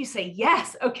 that make you say,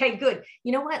 yes, okay, good.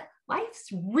 You know what? Life's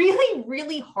really,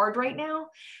 really hard right now,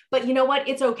 but you know what?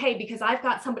 It's okay, because I've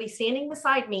got somebody standing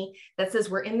beside me that says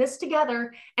we're in this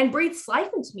together and breathes life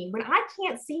into me. When I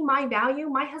can't see my value,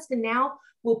 my husband now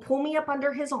will pull me up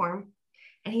under his arm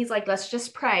and he's like, let's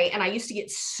just pray. And I used to get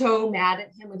so mad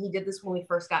at him when he did this when we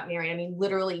first got married. I mean,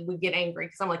 literally we'd get angry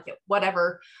because I'm like, yeah,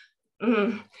 whatever.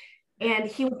 And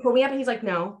he would pull me up and he's like,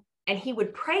 no. And he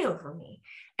would pray over me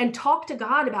and talk to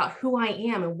God about who I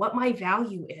am and what my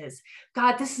value is.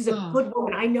 God, this is a good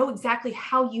woman. I know exactly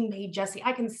how you made Jessie.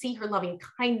 I can see her loving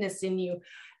kindness in you.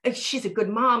 She's a good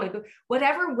mom. And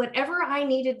whatever I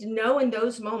needed to know in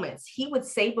those moments, he would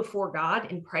say before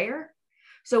God in prayer.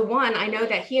 So one, I know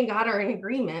that he and God are in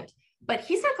agreement, but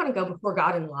he's not going to go before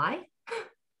God and lie.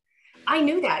 I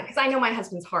knew that because I know my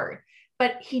husband's heart.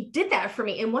 But he did that for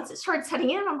me. And once it started setting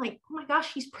in, I'm like, oh my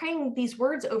gosh, he's praying these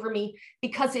words over me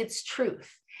because it's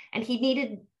truth. And he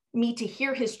needed me to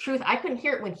hear his truth. I couldn't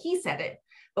hear it when he said it,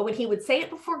 but when he would say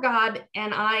it before God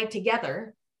and I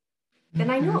together, then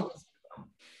I knew it was true.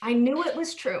 I knew it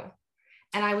was true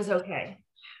and I was okay.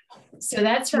 So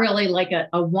that's really like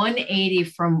a 180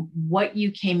 from what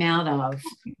you came out of.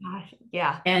 Gosh,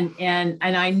 yeah. And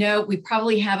I know we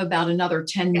probably have about another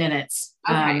 10 minutes.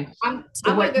 Okay.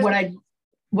 So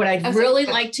what I'd really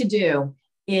like to do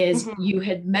is you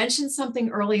had mentioned something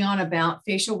early on about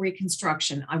facial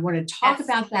reconstruction. I want to talk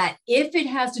about that if it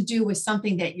has to do with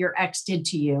something that your ex did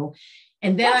to you.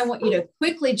 And then I want you to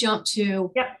quickly jump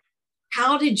to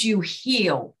how did you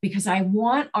heal? Because I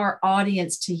want our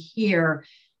audience to hear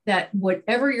that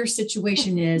whatever your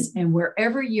situation is and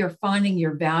wherever you're finding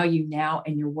your value now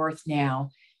and your worth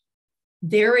now,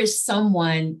 there is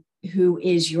someone who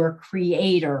is your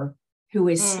creator, who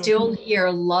is still here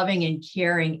loving and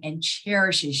caring and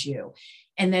cherishes you.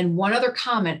 And then one other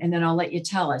comment, and then I'll let you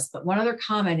tell us, but one other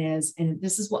comment is, and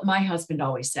this is what my husband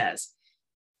always says,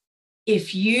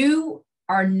 if you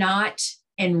are not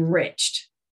enriched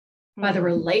by the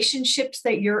relationships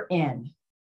that you're in,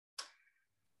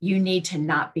 you need to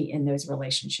not be in those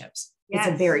relationships. Yes.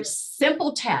 It's a very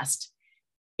simple test.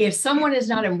 If someone is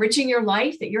not enriching your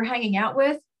life that you're hanging out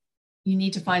with, you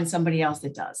need to find somebody else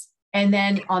that does. And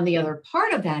then on the other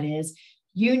part of that is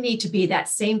you need to be that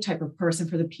same type of person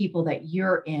for the people that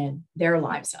you're in their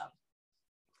lives of.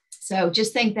 So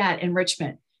just think that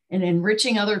enrichment and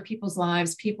enriching other people's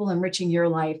lives, people enriching your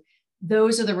life,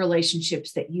 those are the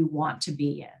relationships that you want to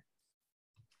be in.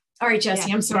 All right,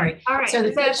 Jessie, I'm sorry. All right. So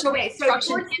towards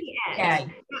the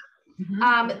end,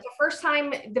 the first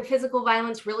time the physical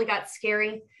violence really got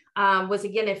scary was,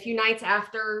 again, a few nights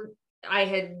after I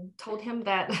had told him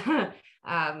that,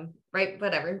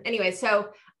 whatever. Anyway, so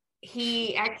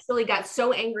he actually got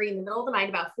so angry in the middle of the night,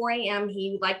 about 4 a.m.,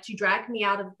 he liked to drag me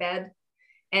out of bed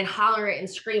and holler and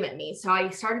scream at me. So I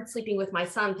started sleeping with my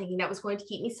son, thinking that was going to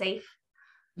keep me safe.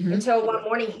 Until one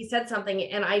morning he said something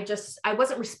and I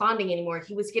wasn't responding anymore.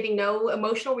 He was getting no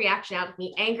emotional reaction out of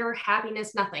me, anger,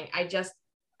 happiness, nothing.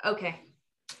 Okay.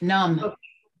 Numb. Okay.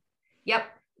 Yep.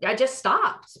 I just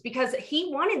stopped because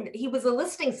he was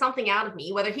eliciting something out of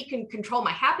me, whether he can control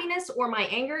my happiness or my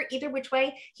anger, either which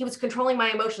way, he was controlling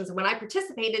my emotions. And when I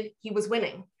participated, he was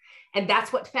winning. And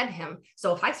that's what fed him.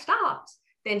 So if I stopped,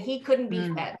 then he couldn't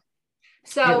be fed.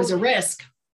 So it was a risk.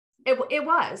 It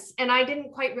was. And I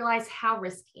didn't quite realize how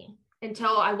risky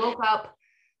until I woke up.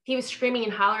 He was screaming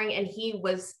and hollering and he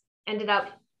ended up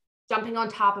jumping on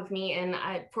top of me. And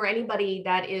for anybody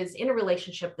that is in a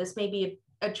relationship, this may be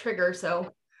a trigger.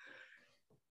 So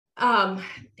I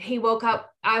woke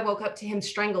up to him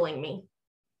strangling me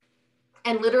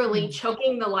and literally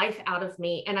choking the life out of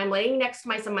me. And I'm laying next to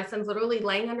my son. My son's literally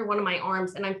laying under one of my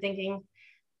arms. And I'm thinking,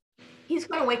 he's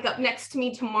going to wake up next to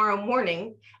me tomorrow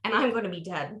morning and I'm going to be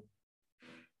dead.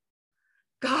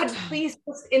 God, please,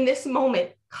 in this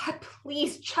moment, God,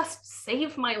 please just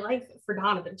save my life for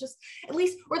Donovan. Just at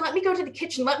least, or let me go to the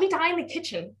kitchen. Let me die in the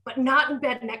kitchen, but not in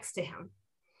bed next to him.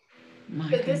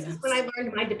 But this is when I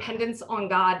learned my dependence on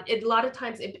God. A lot of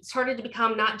times it started to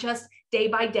become not just day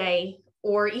by day,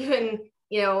 or even,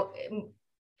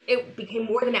 it became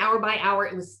more than hour by hour.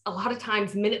 It was a lot of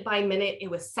times minute by minute. It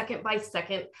was second by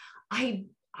second. I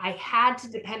had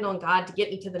to depend on God to get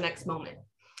me to the next moment.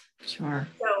 Sure.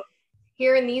 So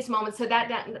here in these moments, so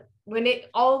that when it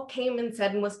all came and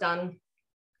said and was done,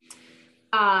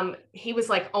 he was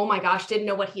like, oh my gosh, didn't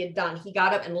know what he had done. He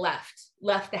got up and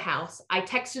left the house. I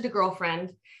texted a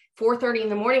girlfriend 4:30 in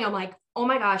the morning. I'm like, oh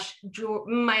my gosh,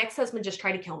 my ex-husband just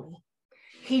tried to kill me.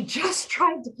 He just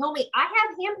tried to kill me. I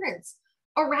have handprints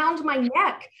around my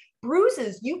neck,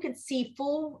 bruises. You could see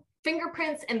full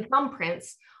fingerprints and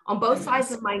thumbprints on both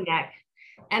sides of my neck.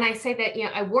 And I say that,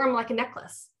 I wore them like a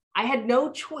necklace. I had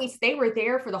no choice. They were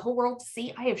there for the whole world to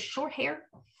see. I have short hair.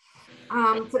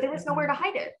 So there was nowhere to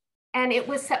hide it. And it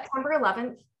was September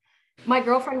 11th. My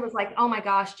girlfriend was like, oh my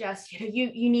gosh, Jess,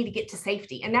 you need to get to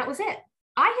safety. And that was it.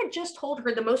 I had just told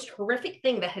her the most horrific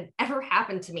thing that had ever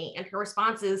happened to me. And her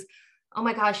response is, oh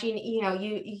my gosh,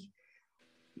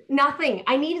 nothing.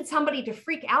 I needed somebody to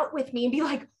freak out with me and be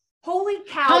like, holy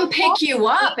cow. Come pick you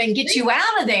up and get you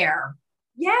out of there.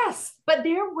 Yes, but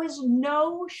there was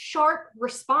no sharp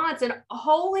response. And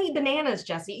holy bananas,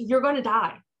 Jessie, you're going to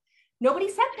die. Nobody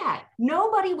said that.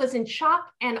 Nobody was in shock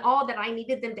and awe that I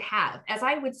needed them to have. As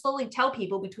I would slowly tell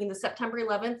people between the September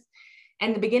 11th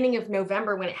and the beginning of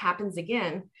November, when it happens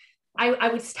again, I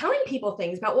was telling people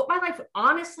things about what my life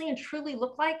honestly and truly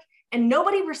looked like, and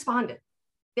nobody responded.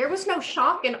 There was no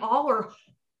shock and awe or,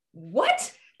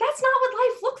 what? That's not what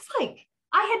life looks like.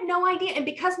 I had no idea. And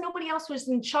because nobody else was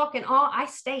in shock and awe, I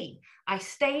stayed. So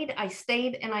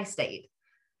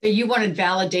you wanted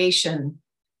validation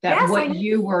that what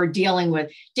you were dealing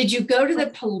with. Did you go to the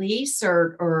police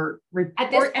or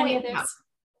report any of this?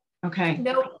 Okay.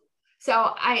 No.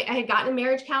 So I had gotten a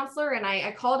marriage counselor, and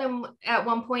I called him at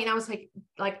one point, and I was like,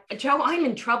 Joe, I'm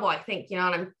in trouble, I think, and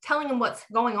I'm telling him what's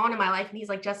going on in my life. And he's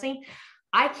like, Jesse,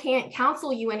 I can't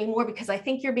counsel you anymore because I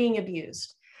think you're being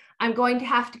abused. I'm going to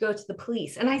have to go to the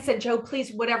police. And I said, Joe,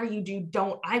 please, whatever you do,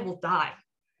 don't, I will die.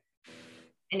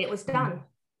 And it was done.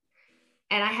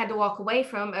 And I had to walk away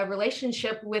from a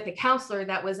relationship with a counselor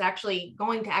that was actually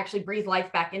going to actually breathe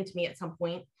life back into me at some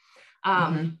point,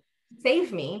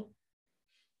 save me,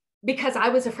 because I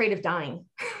was afraid of dying.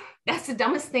 That's the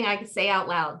dumbest thing I could say out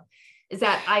loud, is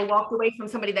that I walked away from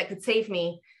somebody that could save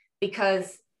me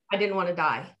because I didn't want to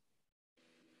die.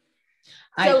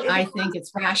 So I think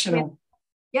it's rational.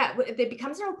 Yeah, it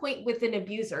becomes no point with an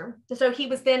abuser. So he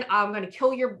was then, I'm going to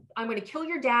kill your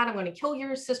dad. I'm going to kill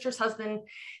your sister's husband.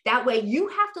 That way you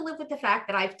have to live with the fact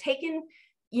that I've taken,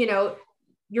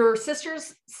 your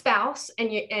sister's spouse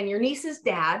and your niece's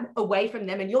dad away from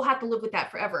them, and you'll have to live with that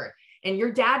forever. And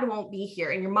your dad won't be here,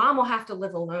 and your mom will have to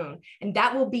live alone, and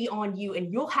that will be on you,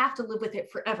 and you'll have to live with it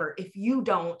forever if you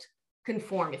don't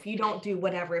conform, if you don't do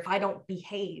whatever, if I don't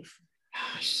behave.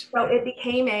 Gosh. So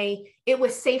it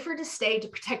was safer to stay to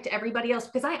protect everybody else,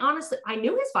 because I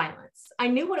knew his violence. I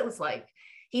knew what it was like.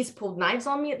 He's pulled knives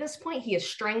on me at this point. He has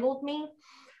strangled me.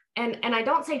 And I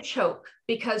don't say choke,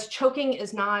 because choking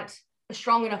is not a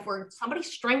strong enough word. Somebody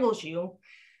strangles you,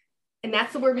 and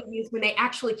that's the word we use when they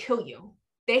actually kill you.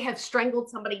 They have strangled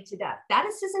somebody to death. That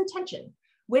is his intention.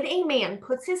 When a man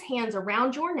puts his hands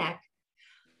around your neck,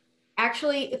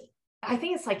 actually, I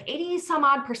think it's like 80 some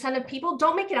odd % of people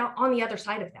don't make it out on the other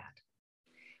side of that.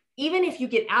 Even if you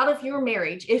get out of your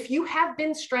marriage, if you have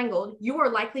been strangled, you are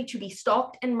likely to be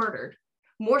stalked and murdered,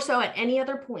 more so at any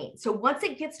other point. So once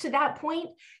it gets to that point,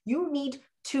 you need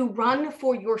to run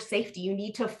for your safety. You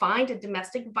need to find a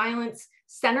domestic violence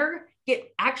center,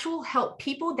 get actual help,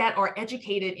 people that are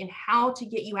educated in how to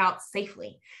get you out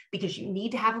safely, because you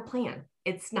need to have a plan.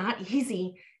 It's not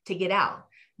easy to get out.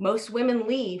 Most women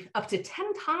leave up to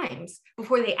 10 times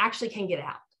before they actually can get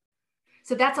out.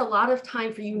 So that's a lot of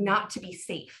time for you not to be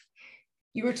safe.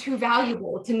 You are too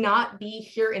valuable to not be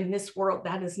here in this world.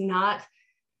 That is not,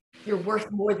 you're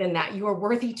worth more than that. You are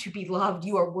worthy to be loved.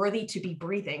 You are worthy to be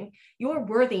breathing. You are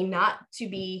worthy not to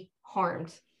be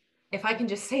harmed. If I can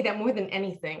just say that more than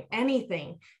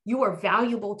anything, you are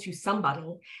valuable to somebody,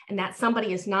 and that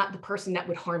somebody is not the person that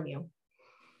would harm you.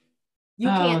 You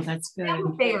can't, that's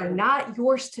good. They are not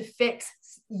yours to fix.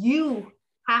 You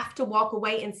have to walk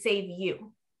away and save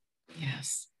you.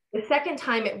 Yes. The second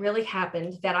time it really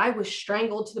happened, that I was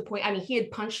strangled to the point, he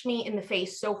had punched me in the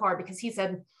face so hard, because he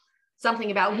said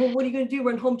something about, well, what are you going to do?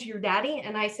 Run home to your daddy?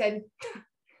 And I said,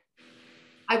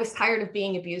 I was tired of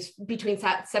being abused between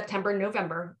September and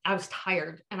November. I was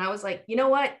tired. And I was like, you know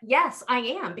what? Yes, I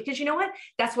am. Because you know what?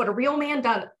 That's what a real man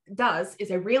does,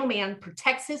 is a real man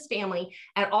protects his family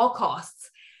at all costs.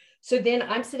 So then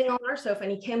I'm sitting on our sofa,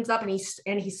 and he comes up, and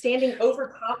he's standing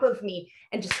over top of me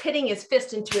and just hitting his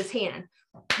fist into his hand.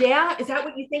 Yeah, is that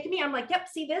what you think of me? I'm like, yep,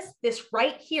 see this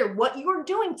right here, what you are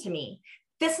doing to me.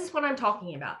 This is what I'm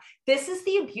talking about. This is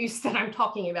the abuse that I'm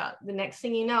talking about. The next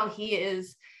thing you know, he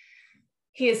is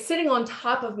sitting on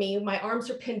top of me. My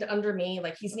arms are pinned under me,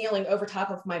 like he's kneeling over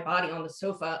top of my body on the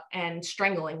sofa and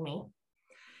strangling me.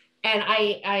 And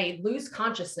I lose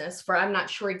consciousness for I'm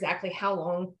not sure exactly how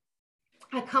long.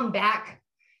 I come back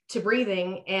to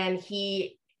breathing, and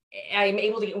I'm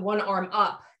able to get one arm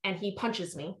up, and he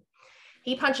punches me.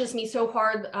 He punches me so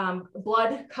hard,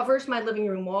 blood covers my living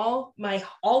room wall.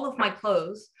 All of my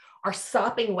clothes are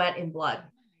sopping wet in blood.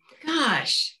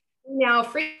 Gosh. Now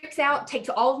freaks out,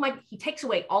 he takes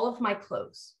away all of my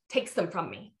clothes, takes them from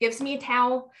me, gives me a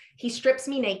towel. He strips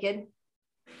me naked,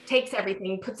 takes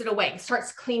everything, puts it away,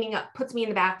 starts cleaning up, puts me in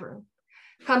the bathroom,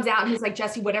 comes out, and he's like,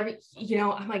 Jesse, whatever,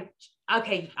 I'm like,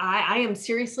 okay, I am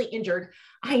seriously injured.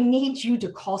 I need you to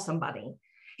call somebody.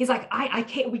 He's like,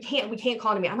 we can't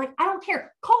call me. I'm like, I don't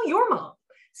care. Call your mom.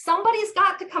 Somebody's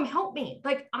got to come help me.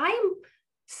 Like, I'm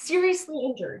seriously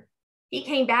injured. He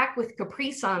came back with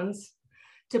Capri Suns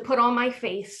to put on my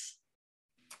face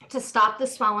to stop the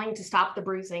swelling, to stop the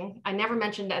bruising. I never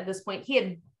mentioned at this point, he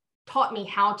had taught me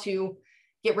how to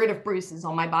get rid of bruises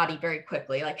on my body very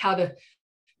quickly, like how to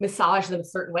massage them a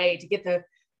certain way to get the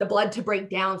blood to break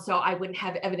down, so I wouldn't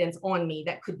have evidence on me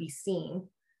that could be seen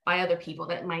by other people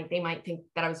that they might think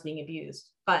that I was being abused.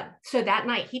 But so that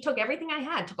night, he took everything I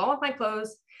had, took all of my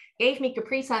clothes, gave me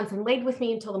Capri Suns, and laid with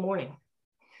me until the morning.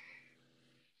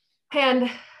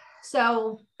 And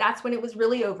so that's when it was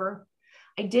really over.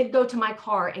 I did go to my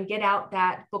car and get out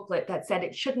that booklet that said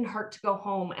it shouldn't hurt to go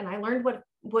home. And I learned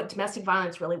what domestic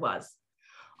violence really was.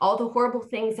 All the horrible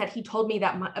things that he told me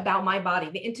about my body,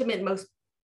 the intimate, most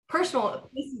personal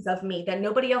pieces of me that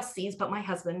nobody else sees but my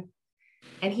husband.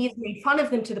 And he's made fun of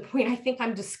them to the point I think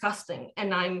I'm disgusting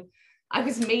and I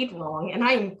was made wrong and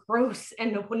I am gross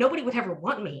and nobody would ever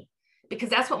want me, because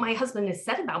that's what my husband has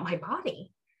said about my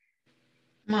body.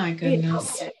 My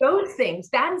goodness. Those things,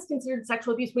 that is considered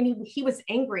sexual abuse. When he was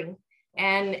angry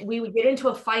and we would get into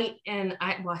a fight, and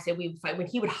I say we would fight, when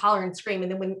he would holler and scream,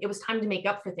 and then when it was time to make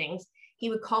up for things, he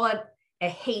would call it a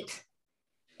hate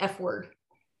F word.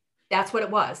 That's what it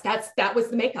was. That was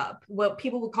the makeup. What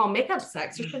people would call makeup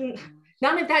sex.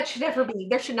 None of that should ever be.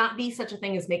 There should not be such a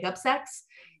thing as makeup sex.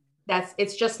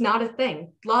 It's just not a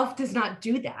thing. Love does not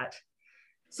do that.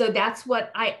 So that's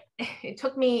what it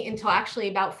took me until actually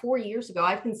about 4 years ago.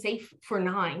 I've been safe for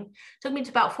 9. It took me to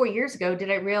about 4 years ago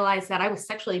did I realize that I was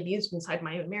sexually abused inside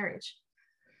my own marriage.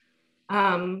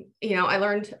 I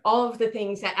learned all of the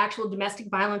things that actual domestic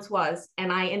violence was,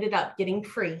 and I ended up getting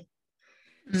free.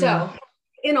 So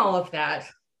in all of that,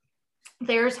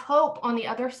 there's hope on the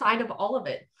other side of all of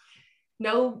it.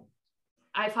 No,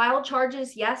 I filed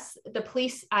charges. Yes, the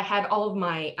police, I had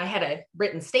a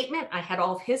written statement. I had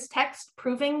all of his text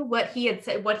proving what he had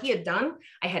said, what he had done.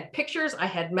 I had pictures, I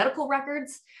had medical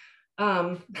records.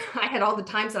 I had all the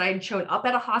times that I had shown up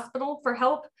at a hospital for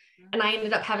help, and I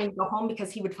ended up having to go home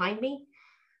because he would find me.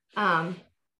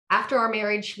 After our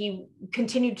marriage, he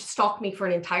continued to stalk me for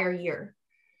an entire year.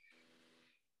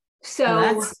 So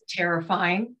that's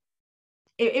terrifying.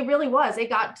 It really was. It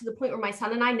got to the point where my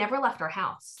son and I never left our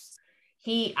house.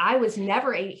 He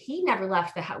never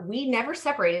left the house. We never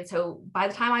separated. So by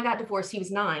the time I got divorced, he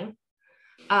was 9.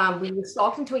 We were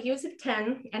stalked until he was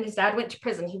 10, and his dad went to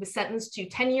prison. He was sentenced to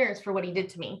 10 years for what he did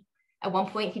to me. At one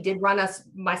point, he did run us,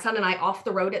 my son and I, off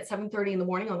the road at 7:30 in the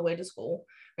morning on the way to school.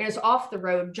 Ran us off the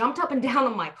road, jumped up and down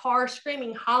on my car,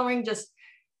 screaming, hollering, just,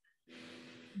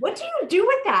 what do you do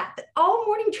with that? All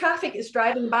morning traffic is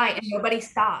driving by and nobody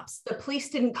stops. The police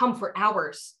didn't come for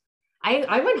hours.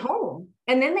 I went home,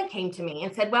 and then they came to me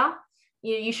and said, well,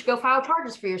 you should go file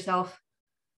charges for yourself.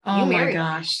 Oh my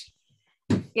gosh.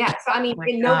 Yeah. So, I mean,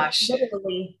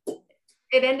 literally,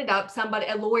 it ended up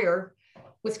a lawyer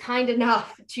was kind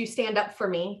enough to stand up for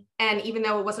me. And even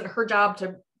though it wasn't her job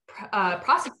to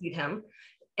prosecute him,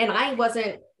 and I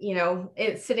wasn't,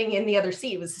 sitting in the other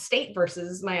seat, it was the state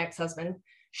versus my ex-husband.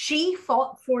 She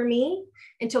fought for me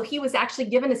until he was actually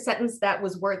given a sentence that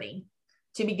was worthy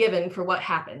to be given for what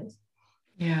happened.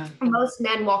 Yeah. Most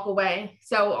men walk away.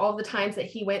 So all the times that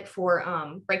he went for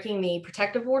breaking the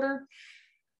protective order,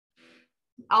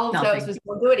 all of those was,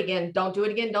 don't do it again. Don't do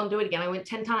it again. Don't do it again. I went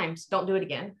 10 times. Don't do it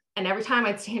again. And every time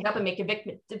I'd stand up and make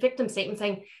a victim statement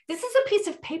saying, this is a piece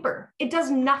of paper. It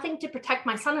does nothing to protect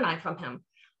my son and I from him.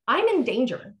 I'm in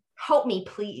danger. Help me,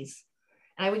 please.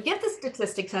 And I would give the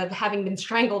statistics of having been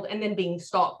strangled and then being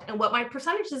stalked and what my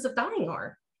percentages of dying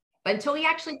are. But until he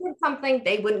actually did something,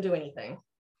 they wouldn't do anything.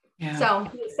 Yeah. So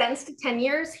he was sentenced to 10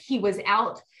 years. He was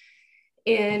out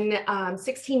in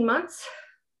 16 months.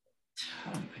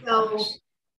 Oh so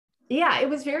yeah, it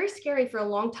was very scary for a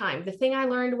long time. The thing I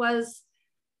learned was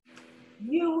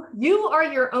you are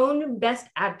your own best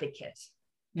advocate.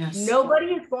 Yes. Nobody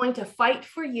is going to fight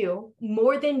for you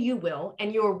more than you will,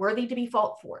 and you're worthy to be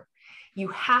fought for. You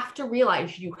have to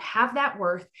realize you have that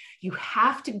worth. You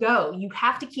have to go. You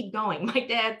have to keep going. My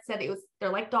dad said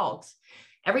they're like dogs.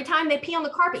 Every time they pee on the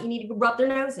carpet, you need to rub their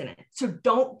nose in it. So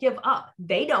don't give up.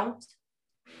 They don't.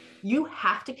 You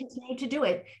have to continue to do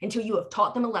it until you have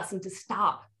taught them a lesson to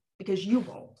stop, because you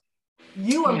won't.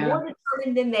 You are more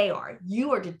determined than they are.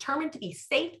 You are determined to be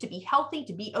safe, to be healthy,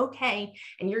 to be okay.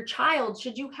 And your child,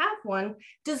 should you have one,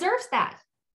 deserves that.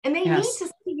 And they need to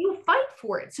see you fight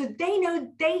for it. So they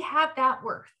know they have that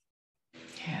worth.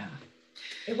 Yeah.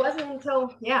 It wasn't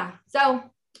until, So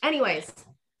anyways.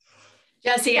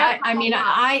 Jessie, I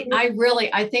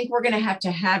think we're going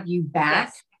to have you back.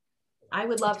 Yes, I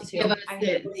would love to. Give us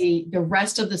the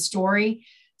rest of the story.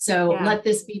 So let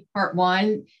this be part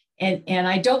 1. And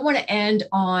I don't want to end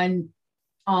on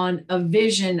a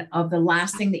vision of the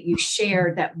last thing that you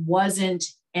shared that wasn't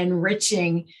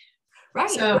enriching. Right.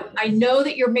 So I know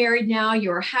that you're married now.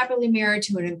 You're happily married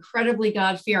to an incredibly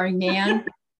God-fearing man.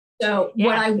 So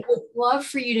what I would love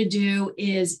for you to do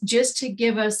is just to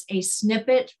give us a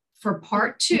snippet for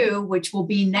part 2, which will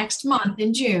be next month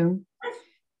in June.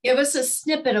 Give us a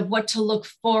snippet of what to look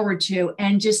forward to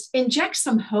and just inject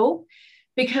some hope.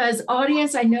 Because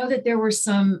audience, I know that there were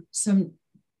some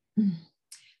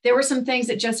things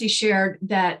that Jessie shared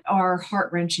that are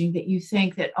heart-wrenching, that you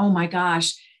think that, oh my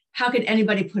gosh, how could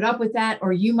anybody put up with that?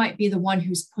 Or you might be the one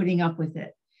who's putting up with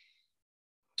it.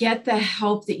 Get the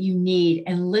help that you need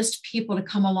and list people to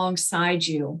come alongside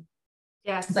you.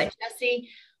 Yes. But Jessie,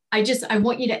 I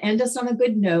want you to end us on a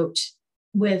good note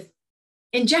with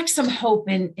inject some hope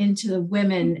into the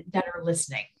women that are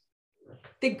listening.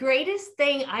 The greatest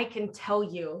thing I can tell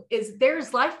you is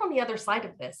there's life on the other side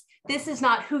of this. This is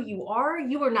not who you are.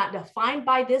 You are not defined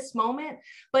by this moment,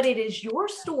 but it is your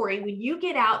story when you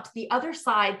get out to the other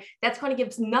side that's going to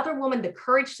give another woman the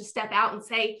courage to step out and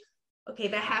say, okay,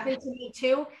 that happened to me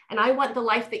too. And I want the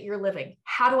life that you're living.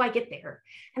 How do I get there?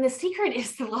 And the secret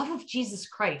is the love of Jesus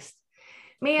Christ.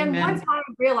 Man, Amen. Once I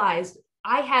realized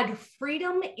I had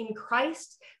freedom in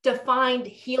Christ to find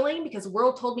healing, because the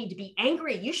world told me to be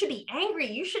angry. You should be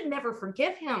angry. You should never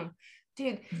forgive him.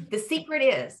 Dude, the secret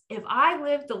is if I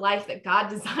live the life that God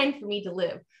designed for me to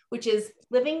live, which is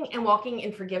living and walking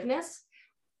in forgiveness,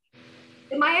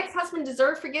 did my ex-husband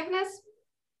deserve forgiveness?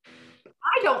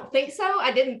 I don't think so.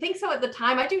 I didn't think so at the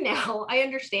time. I do now. I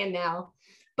understand now.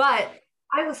 But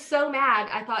I was so mad.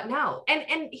 I thought, no.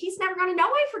 And he's never going to know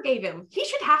I forgave him. He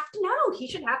should have to know. He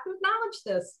should have to acknowledge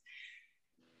this.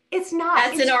 It's not.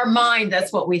 That's in our mind.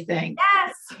 That's what we think.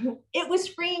 Yes. It was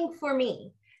freeing for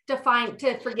me to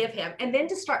forgive him. And then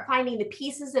to start finding the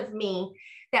pieces of me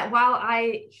that while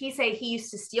he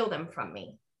used to steal them from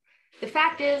me. The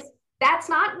fact is, that's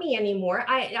not me anymore.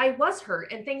 I was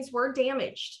hurt and things were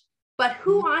damaged. But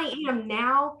who I am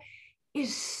now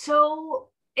is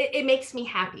it makes me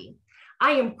happy.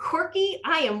 I am quirky,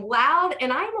 I am loud,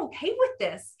 and I am okay with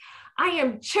this. I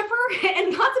am chipper,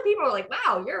 and lots of people are like,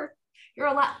 wow, you're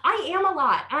a lot. I am a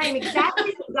lot. I am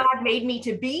exactly who God made me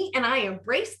to be, and I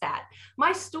embrace that.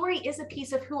 My story is a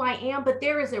piece of who I am, but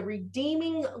there is a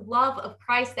redeeming love of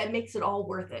Christ that makes it all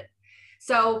worth it.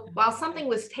 So while something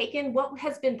was taken, what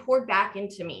has been poured back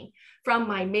into me from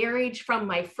my marriage, from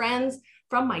my friends,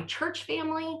 from my church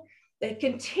family, the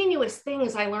continuous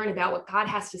things I learn about what God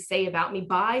has to say about me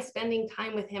by spending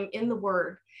time with him in the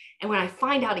word. And when I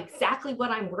find out exactly what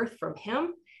I'm worth from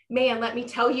him, man, let me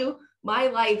tell you, my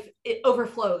life, it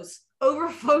overflows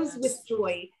with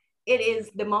joy. It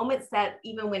is the moments that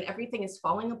even when everything is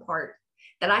falling apart,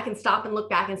 that I can stop and look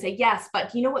back and say, yes,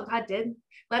 but you know what God did?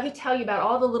 Let me tell you about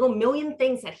all the little million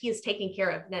things that he has taken care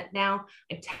of. That now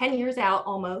I'm 10 years out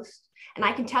almost. And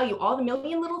I can tell you all the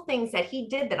million little things that he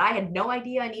did that I had no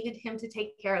idea I needed him to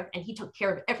take care of. And he took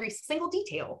care of every single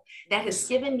detail that has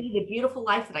given me the beautiful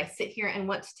life that I sit here and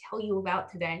want to tell you about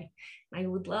today. And I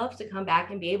would love to come back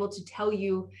and be able to tell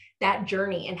you that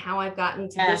journey and how I've gotten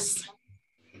to this.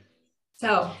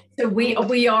 So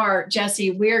we are,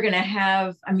 Jessie, we're going to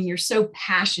have, I mean, you're so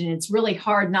passionate. It's really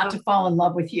hard not to fall in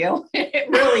love with you. It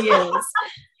really is.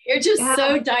 You're just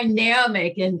so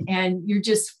dynamic and you're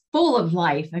just full of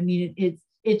life. I mean,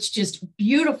 it's just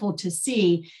beautiful to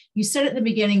see. You said at the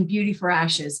beginning, beauty for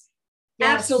ashes.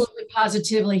 Yes. Absolutely,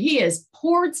 positively. He has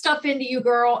poured stuff into you,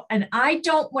 girl. And I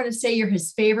don't want to say you're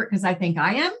his favorite because I think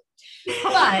I am,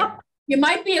 but you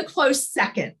might be a close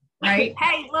second, right?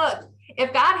 Hey, look,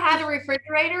 if God had a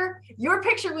refrigerator, your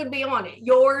picture would be on it.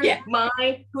 Yours,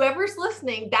 mine, whoever's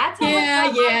listening. That's how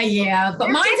yeah. But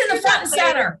mine's in the front and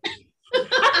center.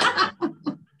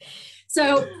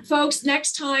 So folks,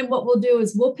 next time what we'll do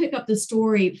is we'll pick up the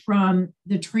story from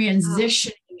the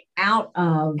transitioning out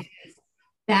of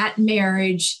that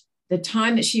marriage, the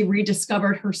time that she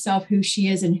rediscovered herself, who she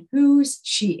is and whose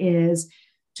she is,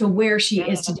 to where she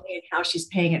is today and how she's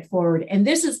paying it forward. And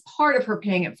this is part of her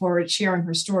paying it forward, sharing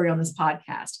her story on this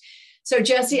podcast. So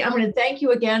Jessie, I'm going to thank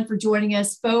you again for joining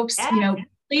us, folks.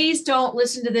 Please don't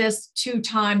listen to this 2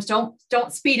 times. Don't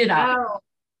speed it up. No.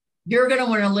 You're going to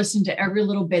want to listen to every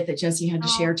little bit that Jessie had to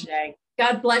share today.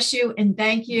 God bless you and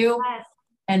thank you. Yes.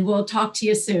 And we'll talk to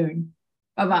you soon.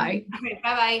 Bye-bye.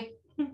 Bye-bye.